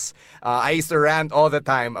one verse. I used to rant all the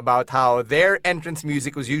time about how their entrance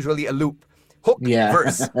music was usually a loop. Hook,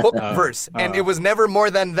 verse, hook, verse. And it was never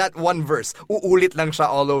more than that one verse. Uulit lang siya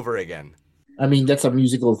all over again. I mean, that's a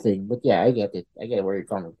musical thing. But yeah, I get it. I get where you're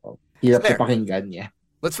coming from. Hirap sa pakinggan, yeah.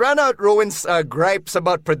 Let's round out Rowan's gripes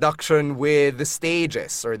about production with the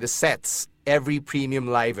stages or the sets every premium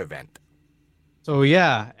live event. So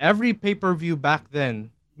yeah, every pay-per-view back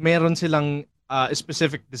then, meron silang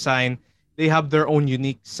specific design. They have their own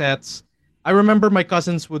unique sets. I remember my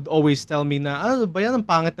cousins would always tell me na, ba yan, ang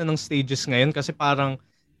pangit na ng stages ngayon kasi parang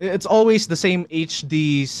it's always the same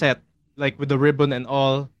HD set, like with the ribbon and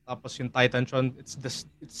all. Tapos yung Titantron, it's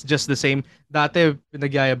just the same. Dati,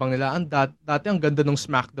 pinagyayabang nila, dati ang ganda ng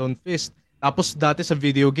SmackDown Fist. Tapos dati sa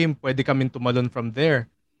video game, pwede kaming tumalon from there.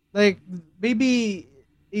 Like, maybe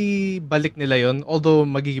ibalik nila yon, although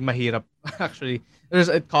magiging mahirap actually.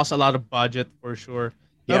 It costs a lot of budget for sure.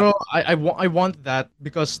 Pero I want that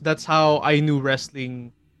because that's how I knew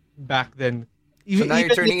wrestling back then. So now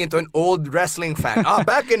you're turning into an old wrestling fan.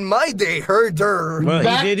 Back in my day, herder. Well,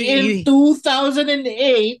 back in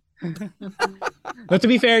 2008. But to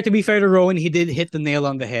be fair to Rowan, he did hit the nail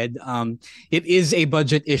on the head. It is a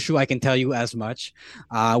budget issue, I can tell you as much.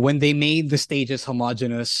 When they made the stages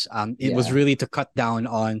homogeneous, it was really to cut down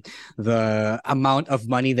on the amount of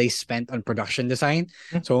money they spent on production design.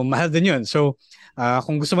 So mahal din yun. So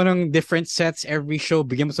kung gusto mo ng different sets every show,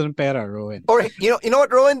 bigyan mo sa ng pera, Rowan. Or you know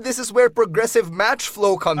what, Rowan? This is where progressive match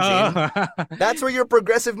flow comes in. That's where your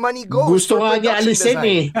progressive money goes. Gusto nga niya alisin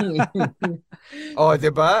eh. Oh,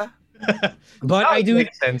 diba? But I do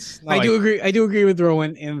agree with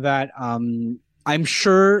Rowan in that I'm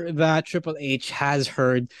sure that Triple H has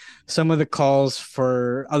heard some of the calls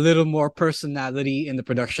for a little more personality in the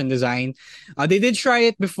production design. They did try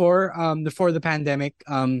it before the pandemic.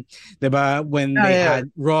 Diba? When they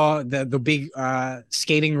had Raw, the big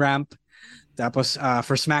skating ramp. Tapos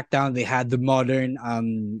for SmackDown, they had the modern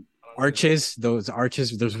arches, those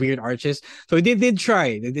weird arches. So they did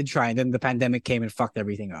try, and then the pandemic came and fucked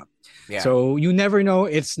everything up. Yeah. So you never know.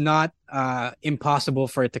 It's not impossible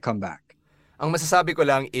for it to come back. Ang masasabi ko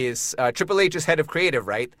lang is Triple H is head of creative,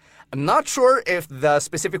 right? I'm not sure if the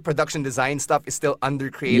specific production design stuff is still under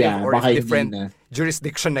creative or if different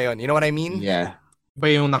jurisdiction na yun. You know what I mean? Yeah. Ba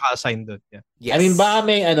yung naka-assign doon? Yeah. Yes. I mean, baka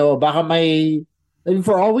may I mean,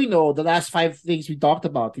 for all we know, the last 5 things we talked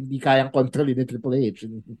about, hindi kayang kontrolin ni Triple H.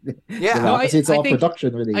 Yeah. No, it's all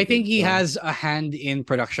production related. I think he has a hand in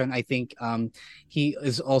production. I think he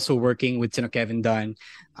is also working with Kevin Dunn.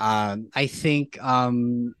 I think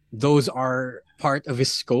those are part of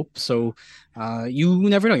his scope. So you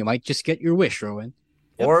never know. You might just get your wish, Rowan.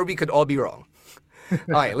 Yep. Or we could all be wrong.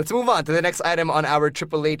 All right, let's move on to the next item on our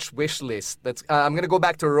Triple H wish list. I'm going to go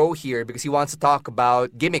back to Ro here because he wants to talk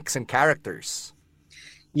about gimmicks and characters.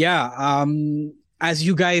 Yeah, as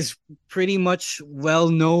you guys pretty much well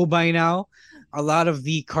know by now, a lot of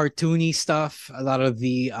the cartoony stuff, a lot of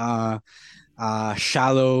the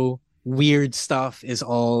shallow, weird stuff is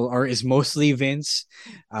mostly Vince.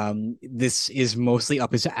 This is mostly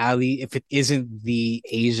up his alley. If it isn't the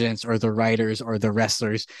agents or the writers or the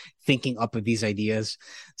wrestlers thinking up of these ideas.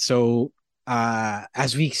 So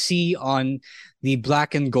as we see on the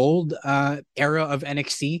black and gold era of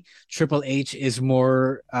NXT, Triple H is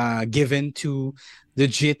more given to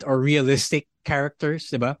legit or realistic characters,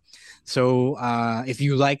 diba? So if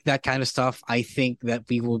you like that kind of stuff, I think that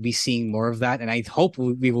we will be seeing more of that, and I hope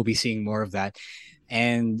we will be seeing more of that.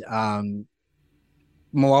 And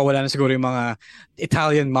mawawala na siguro yung mga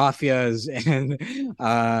Italian mafias and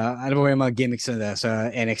ano ba yung mga gimmicks na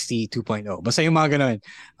sa NXT 2.0. Basta yung mga ganun.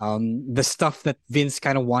 The stuff that Vince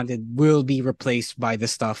kind of wanted will be replaced by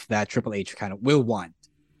the stuff that Triple H kind of will want.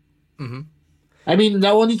 Mm-hmm. I mean, the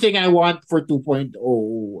only thing I want for 2.0,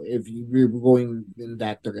 if we're going in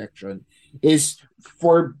that direction, is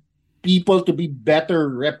for people to be better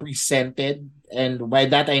represented. And by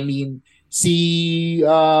that, I mean, see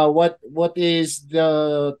what is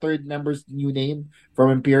the third member's new name from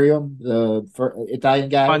Imperium, the Italian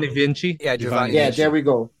guy? Giovanni Vinci. Yeah, Giovanni. Yeah, there we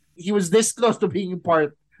go. He was this close to being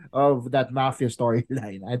part of that mafia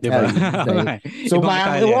storyline. I tell you. So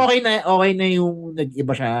okay na yung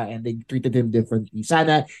nag-iba siya and they treated him differently.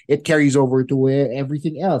 Sana it carries over to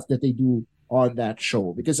everything else that they do on that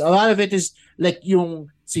show, because a lot of it is like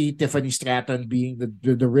yung si Tiffany Stratton being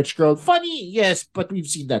the rich girl. Funny, yes, but we've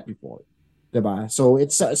seen that before. Diba? So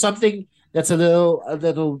it's something that's a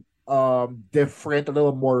little different, a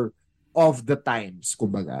little more of the times,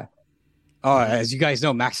 kumbaga. Oh, as you guys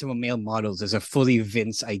know, Maximum Male Models is a fully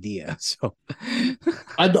Vince idea. So,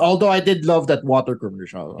 and although I did love that water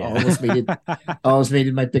commercial, I almost made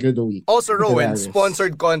it my pick of the week. Also, Rowan,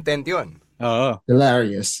 sponsored content yun. Oh,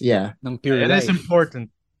 hilarious! Yeah, it is important.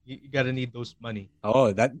 You gotta need those money.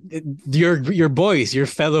 Oh, that your boys, your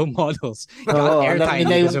fellow models got airtime.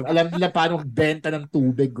 Alam nila paano benta ng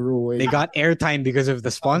tubig, bro. They got airtime because of the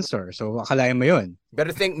sponsor. So, akalain mo yun.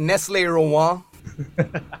 Better think Nestle Rowan.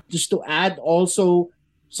 Just to add also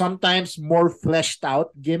sometimes more fleshed out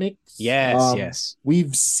gimmicks. Yes.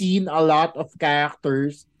 We've seen a lot of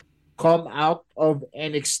characters come out of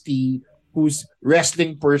NXT whose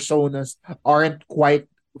wrestling personas aren't quite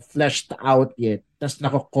fleshed out yet. Tas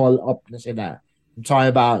naka-call up na sila. I'm talking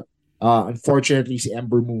about unfortunately si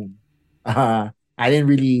Ember Moon. I didn't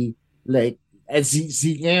really like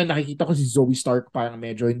ngayon nakikita ko si Zoe Stark, parang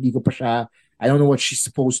medyo hindi ko pa siya, I don't know what she's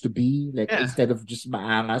supposed to be, like instead of just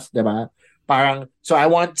maangas, diba? Parang, so I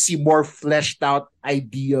want to see more fleshed out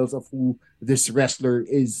ideas of who this wrestler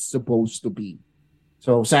is supposed to be.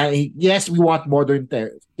 So yes, we want modern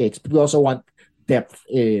takes, but we also want depth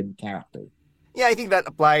in character. Yeah, I think that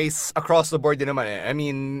applies across the board din naman eh. I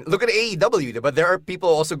mean, look at AEW, but there are people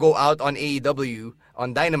also go out on AEW,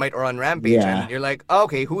 on Dynamite or on Rampage, and you're like, oh,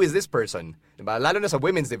 okay, who is this person? Diba? Lalo na sa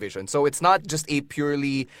women's division. So it's not just a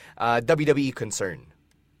purely WWE concern.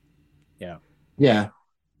 Yeah.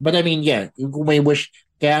 But I mean, kung may wish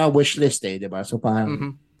list eh, diba? So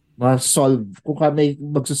parang solve, kung may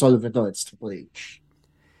magsasolve ito, it's Triple H.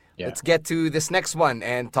 Yeah. Let's get to this next one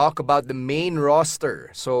and talk about the main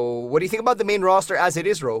roster. So, what do you think about the main roster as it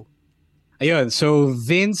is, Ro? Ayun, so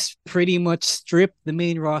Vince pretty much stripped the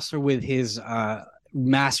main roster with his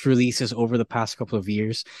mass releases over the past couple of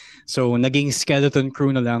years. So, naging skeleton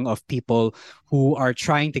crew na lang of people who are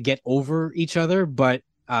trying to get over each other, but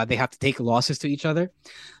they have to take losses to each other.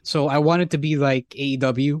 So, I want it to be like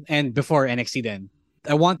AEW and before NXT then.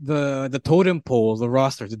 I want the totem pole, the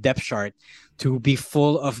roster, the depth chart to be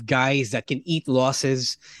full of guys that can eat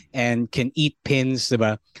losses and can eat pins,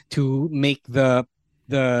 diba? To make the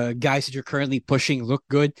guys that you're currently pushing look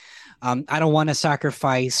good. I don't want to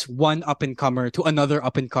sacrifice one up-and-comer to another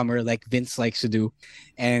up-and-comer like Vince likes to do.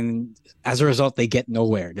 And as a result, they get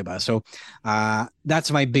nowhere, diba? So that's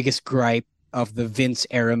my biggest gripe of the Vince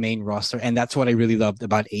era main roster, and that's what I really loved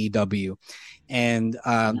about AEW. And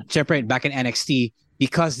syempre, back in NXT,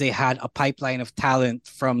 because they had a pipeline of talent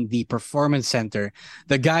from the performance center,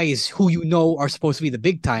 the guys who are supposed to be the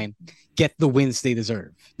big time get the wins they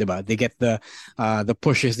deserve, diba? They get the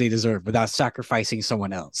pushes they deserve without sacrificing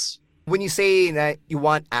someone else. When you say that you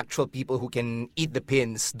want actual people who can eat the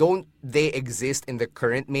pins, don't they exist in the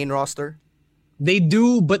current main roster? They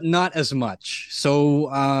do, but not as much. So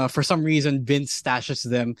for some reason, Vince stashes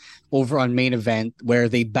them over on main event where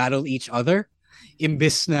they battle each other.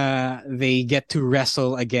 Imbis na they get to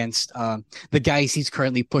wrestle against the guys he's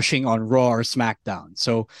currently pushing on Raw or SmackDown.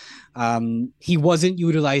 So he wasn't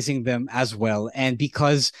utilizing them as well. And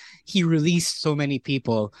because he released so many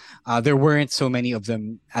people, there weren't so many of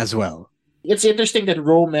them as well. It's interesting that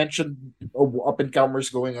Ro mentioned up-and-comers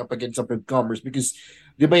going up against up-and-comers because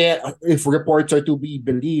if reports are to be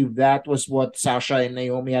believed, that was what Sasha and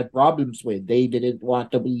Naomi had problems with. They didn't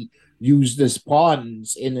want to be used as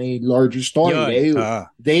pawns in a larger story.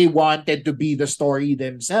 They wanted to be the story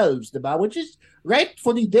themselves, diba? Which is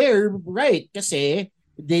rightfully right kasi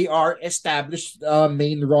they are established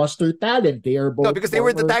main roster talent. They are both because they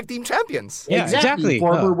were the tag team champions. Yeah, exactly.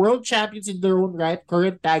 Former world champions in their own right,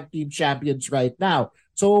 current tag team champions right now.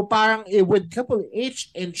 So parang with Triple H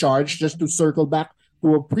in charge, just to circle back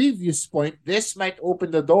to a previous point, this might open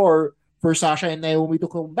the door for Sasha and Naomi to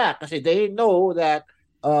come back kasi they know that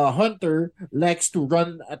Hunter likes to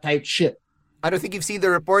run a tight ship. I don't think you've seen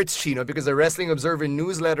the reports, Chino, because the Wrestling Observer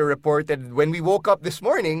newsletter reported when we woke up this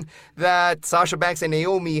morning that Sasha Banks and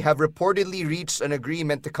Naomi have reportedly reached an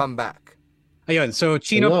agreement to come back. Ayun, so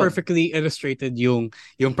Chino perfectly illustrated yung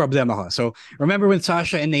problema ko. So remember when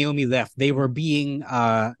Sasha and Naomi left, they were being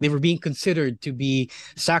considered to be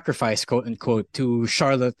sacrificed, quote unquote, to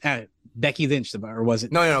Charlotte, Becky Lynch, or was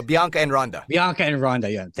it? No, Bianca and Ronda. Yeah.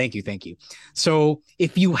 Thank you. So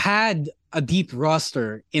if you had a deep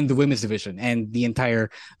roster in the women's division and the entire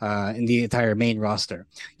main roster,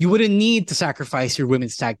 you wouldn't need to sacrifice your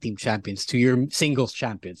women's tag team champions to your singles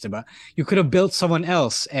champions, diba? You could have built someone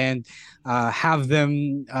else and have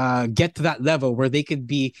them get to that level where they could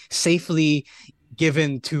be safely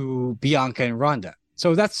given to Bianca and Ronda.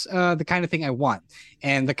 So that's the kind of thing I want,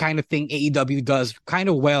 and the kind of thing AEW does kind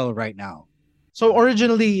of well right now. So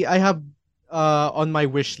originally, I have on my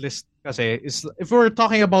wish list kasi is if we're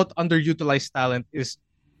talking about underutilized talent, is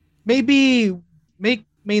maybe make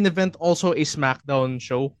main event also a SmackDown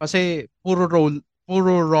show kasi puro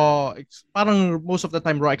Raw, parang most of the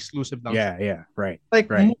time Raw exclusive lang. Yeah, right.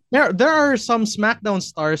 Right. There are some SmackDown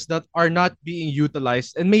stars that are not being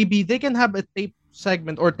utilized, and maybe they can have a tape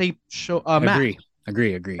segment or tape show match.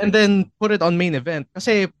 Agree. And then put it on main event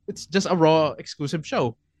kasi it's just a Raw exclusive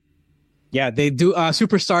show. Yeah, they do.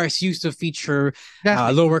 Superstars used to feature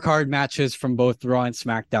lower card matches from both Raw and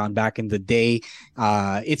SmackDown back in the day.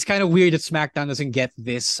 It's kind of weird that SmackDown doesn't get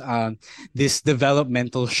this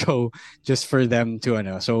developmental show just for them to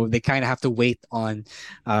know. So they kind of have to wait on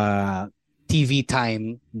TV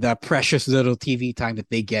time, the precious little TV time that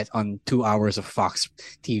they get on 2 hours of Fox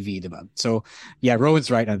TV. Diba? So yeah,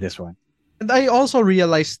 Rowan's right on this one. And I also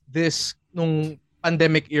realized this nung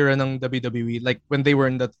pandemic era ng WWE, like when they were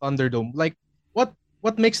in the Thunderdome, like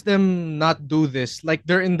what makes them not do this? Like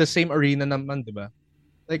they're in the same arena naman, diba?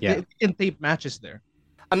 Like they can tape matches there.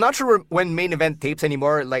 I'm not sure when main event tapes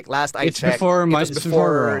anymore. Like last I checked, before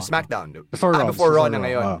before SmackDown. Before Raw. Before Raw na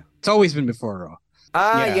ngayon. Wow. It's always been before Raw.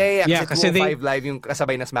 Yeah. Kasi 205 live yung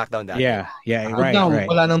kasabay na SmackDown dati. Yeah, right.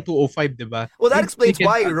 Wala nang 205, diba? Well, that explains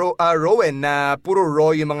why Rowan na puro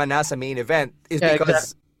Raw yung mga nasa main event is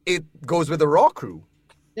because it goes with the Raw crew.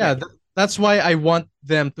 Yeah, that's why I want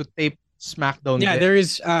them to tape SmackDown. Yeah, there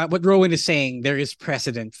is what Rowan is saying. There is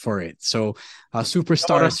precedent for it. So,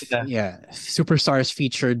 superstars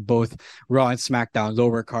featured both Raw and SmackDown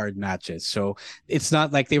lower card matches. So it's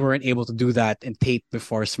not like they weren't able to do that and tape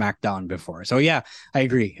before SmackDown before. So yeah, I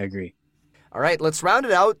agree. All right, let's round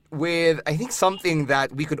it out with I think something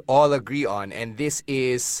that we could all agree on, and this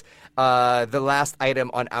is the last item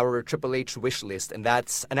on our Triple H wish list, and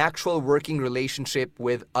that's an actual working relationship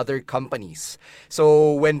with other companies.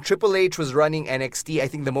 So when Triple H was running NXT, I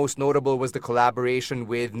think the most notable was the collaboration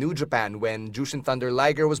with New Japan when Jushin Thunder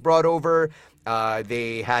Liger was brought over.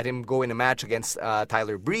 They had him go in a match against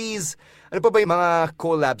Tyler Breeze. Ano pa ba yung mga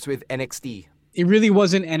collabs with NXT? It really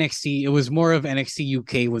wasn't NXT. It was more of NXT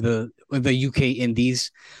UK with the UK indies.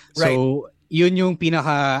 So yun yung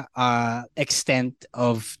pinaka extent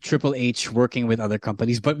of Triple H working with other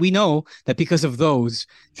companies. But we know that because of those,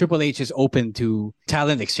 Triple H is open to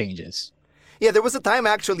talent exchanges. Yeah, there was a time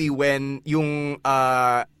actually when yung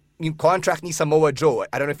yung contract ni Samoa Joe,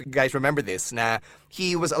 I don't know if you guys remember this, na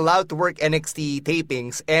he was allowed to work NXT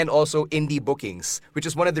tapings and also indie bookings, which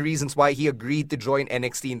is one of the reasons why he agreed to join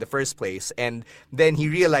NXT in the first place. And then he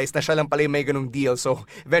realized na siya lang pala yung may ganung deal, so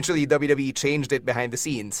eventually WWE changed it behind the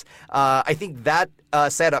scenes. I think that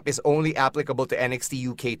setup is only applicable to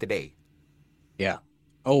NXT UK today. Yeah.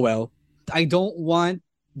 Oh well. I don't want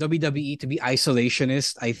WWE to be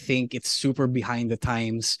isolationist. I think it's super behind the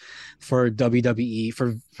times for WWE,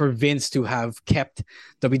 for Vince to have kept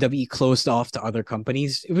WWE closed off to other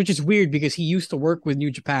companies, which is weird because he used to work with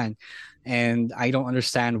New Japan, and I don't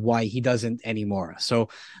understand why he doesn't anymore. So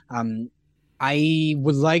I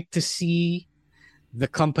would like to see the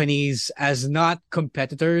companies as not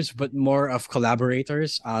competitors, but more of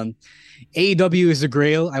collaborators. AEW is the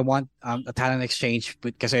grail. I want a talent exchange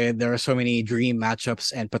because there are so many dream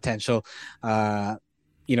matchups and potential,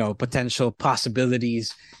 potential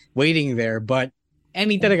possibilities waiting there. But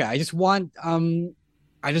talaga, I just want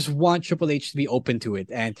Triple H to be open to it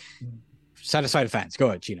and satisfy the fans. Go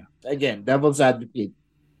ahead, Chino. Again, devil's advocate.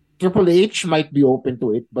 Triple H might be open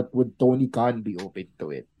to it, but would Tony Khan be open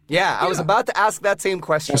to it? Yeah, I was about to ask that same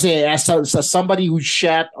question. Kasi as somebody who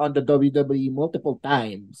shat on the WWE multiple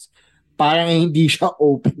times, parang hindi siya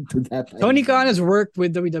open to that. Tony Khan has worked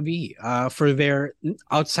with WWE for their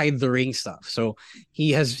outside the ring stuff. So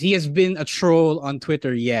he has been a troll on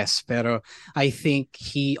Twitter, yes, pero I think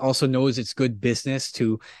he also knows it's good business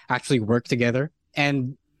to actually work together.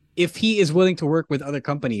 And if he is willing to work with other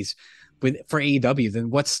companies for AEW, then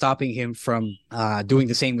what's stopping him from doing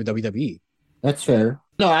the same with WWE? That's fair.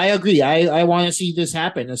 No, I agree. I want to see this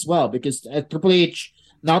happen as well because Triple H,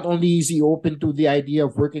 not only is he open to the idea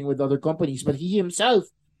of working with other companies, but he himself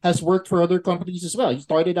has worked for other companies as well. He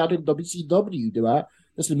started out in WCW, di ba?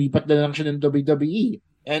 Tapos lumipat na lang siya ng WWE.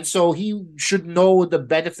 And so he should know the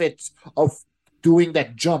benefits of doing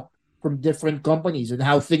that jump from different companies and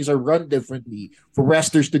how things are run differently, for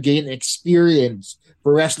wrestlers to gain experience,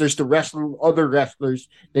 for wrestlers to wrestle other wrestlers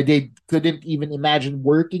that they couldn't even imagine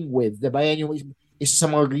working with. Diba? Yan yung isa sa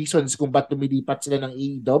mga reasons kung ba't lumilipat sila ng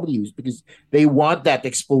AEWs, because they want that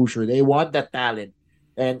exposure, they want that talent.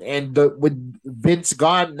 And with Vince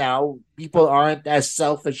gone now, people aren't as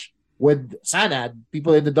selfish with Sanad.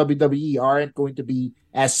 People in the WWE aren't going to be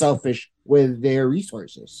as selfish with their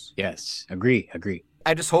resources. Yes, agree.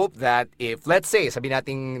 I just hope that if, let's say, sabi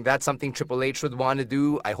natin that's something Triple H would want to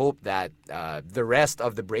do, I hope that the rest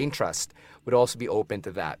of the Brain Trust would also be open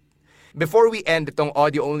to that. Before we end itong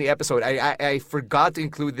audio-only episode, I forgot to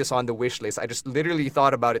include this on the wish list. I just literally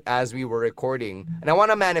thought about it as we were recording, and I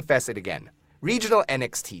want to manifest it again. Regional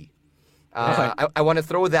NXT. I want to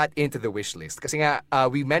throw that into the wish list. Kasi nga,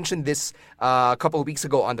 we mentioned this a couple of weeks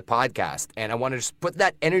ago on the podcast, and I want to just put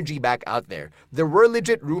that energy back out there. There were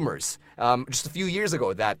legit rumors just a few years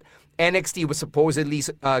ago that NXT was supposedly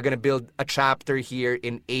going to build a chapter here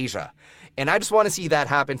in Asia. And I just want to see that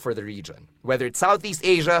happen for the region. Whether it's Southeast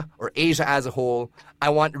Asia or Asia as a whole, I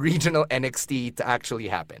want regional NXT to actually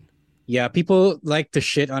happen. Yeah, people like to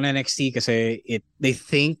shit on NXT because they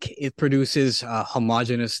think it produces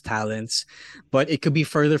homogenous talents, but it could be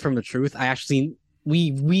further from the truth.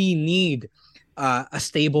 We need a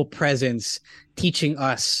stable presence teaching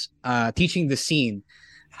the scene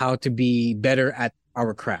how to be better at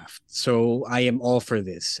our craft. So I am all for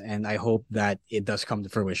this, and I hope that it does come to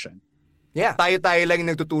fruition. Yeah, tayo lang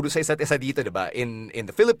yung nagtuturo sa isa't isa dito, diba? In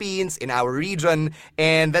the Philippines, in our region,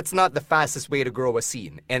 and that's not the fastest way to grow a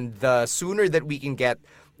scene. And the sooner that we can get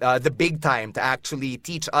the big time to actually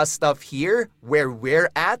teach us stuff here, where we're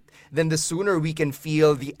at, then the sooner we can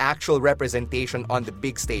feel the actual representation on the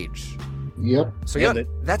big stage. Yep. So yeah,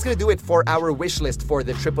 that's going to do it for our wish list for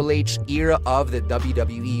the Triple H era of the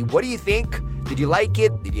WWE. What do you think? Did you like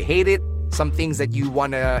it? Did you hate it? Some things that you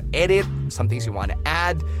want to edit, some things you want to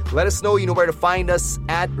add. Let us know. You know where to find us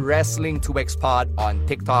at Wrestling2XPod on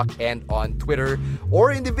TikTok and on Twitter.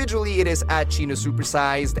 Or individually, it is at Chino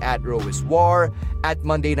Supersized, at Rois War, at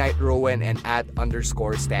Monday Night Rowan, and at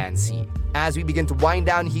 _Stan C. As we begin to wind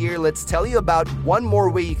down here, let's tell you about one more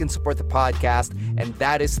way you can support the podcast, and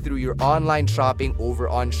that is through your online shopping over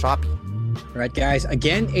on Shopee. All right, guys.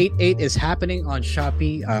 Again, 8/8 is happening on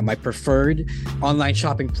Shopee, my preferred online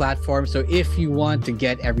shopping platform. So if you want to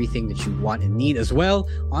get everything that you want and need as well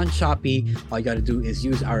on Shopee, all you got to do is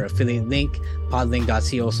use our affiliate link,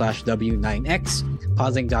 podlink.co/W9X,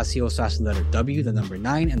 podlink.co/letter W, the number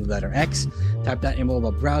 9, and the letter X. Type that in your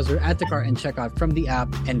mobile browser, add to cart, and check out from the app.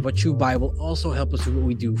 And what you buy will also help us do what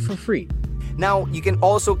we do for free. Now, you can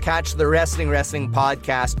also catch the Wrestling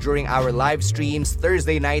Podcast during our live streams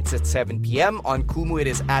Thursday nights at 7 p.m. On Kumu, it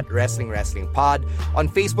is at Wrestling Pod. On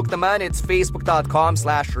Facebook naman, it's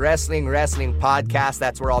facebook.com/Wrestling Podcast.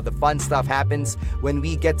 That's where all the fun stuff happens when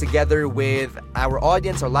we get together with our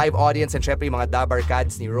audience, our live audience, and syempre yung mga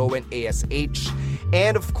dabarkads ni Rowan ASH.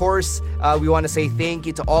 And of course, we want to say thank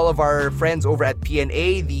you to all of our friends over at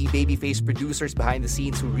PNA, the babyface producers behind the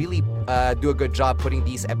scenes who really do a good job putting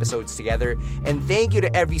these episodes together. And thank you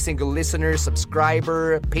to every single listener,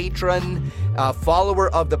 subscriber, patron, follower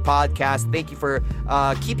of the podcast. Thank you for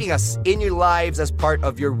keeping us in your lives as part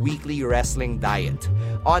of your weekly wrestling diet.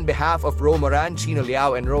 On behalf of Ro Moran, Chino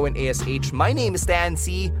Liao, and Rowan ASH, my name is Stan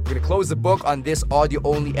C. We're going to close the book on this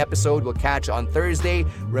audio-only episode. We'll catch you on Thursday.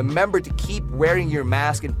 Remember to keep wearing your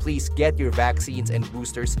mask and please get your vaccines and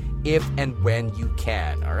boosters if and when you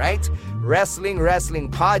can. All right? Wrestling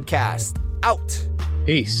Podcast. Out.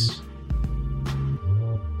 Peace.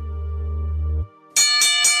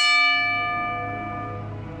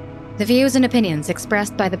 The views and opinions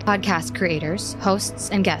expressed by the podcast creators, hosts,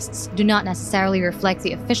 and guests do not necessarily reflect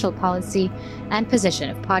the official policy and position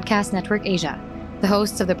of Podcast Network Asia, the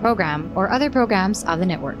hosts of the program, or other programs of the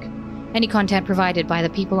network. Any content provided by the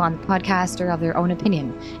people on the podcast are of their own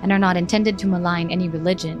opinion and are not intended to malign any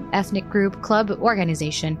religion, ethnic group, club,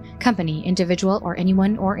 organization, company, individual, or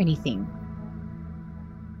anyone or anything.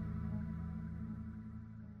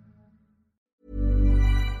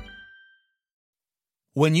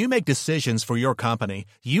 When you make decisions for your company,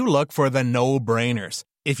 you look for the no-brainers.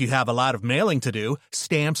 If you have a lot of mailing to do,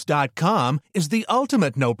 Stamps.com is the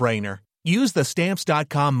ultimate no-brainer. Use the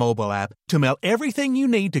Stamps.com mobile app to mail everything you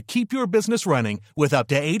need to keep your business running with up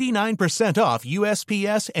to 89% off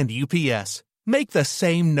USPS and UPS. Make the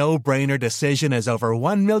same no-brainer decision as over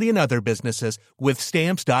 1 million other businesses with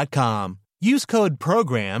Stamps.com. Use code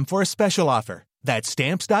PROGRAM for a special offer. That's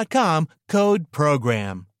Stamps.com, code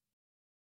PROGRAM.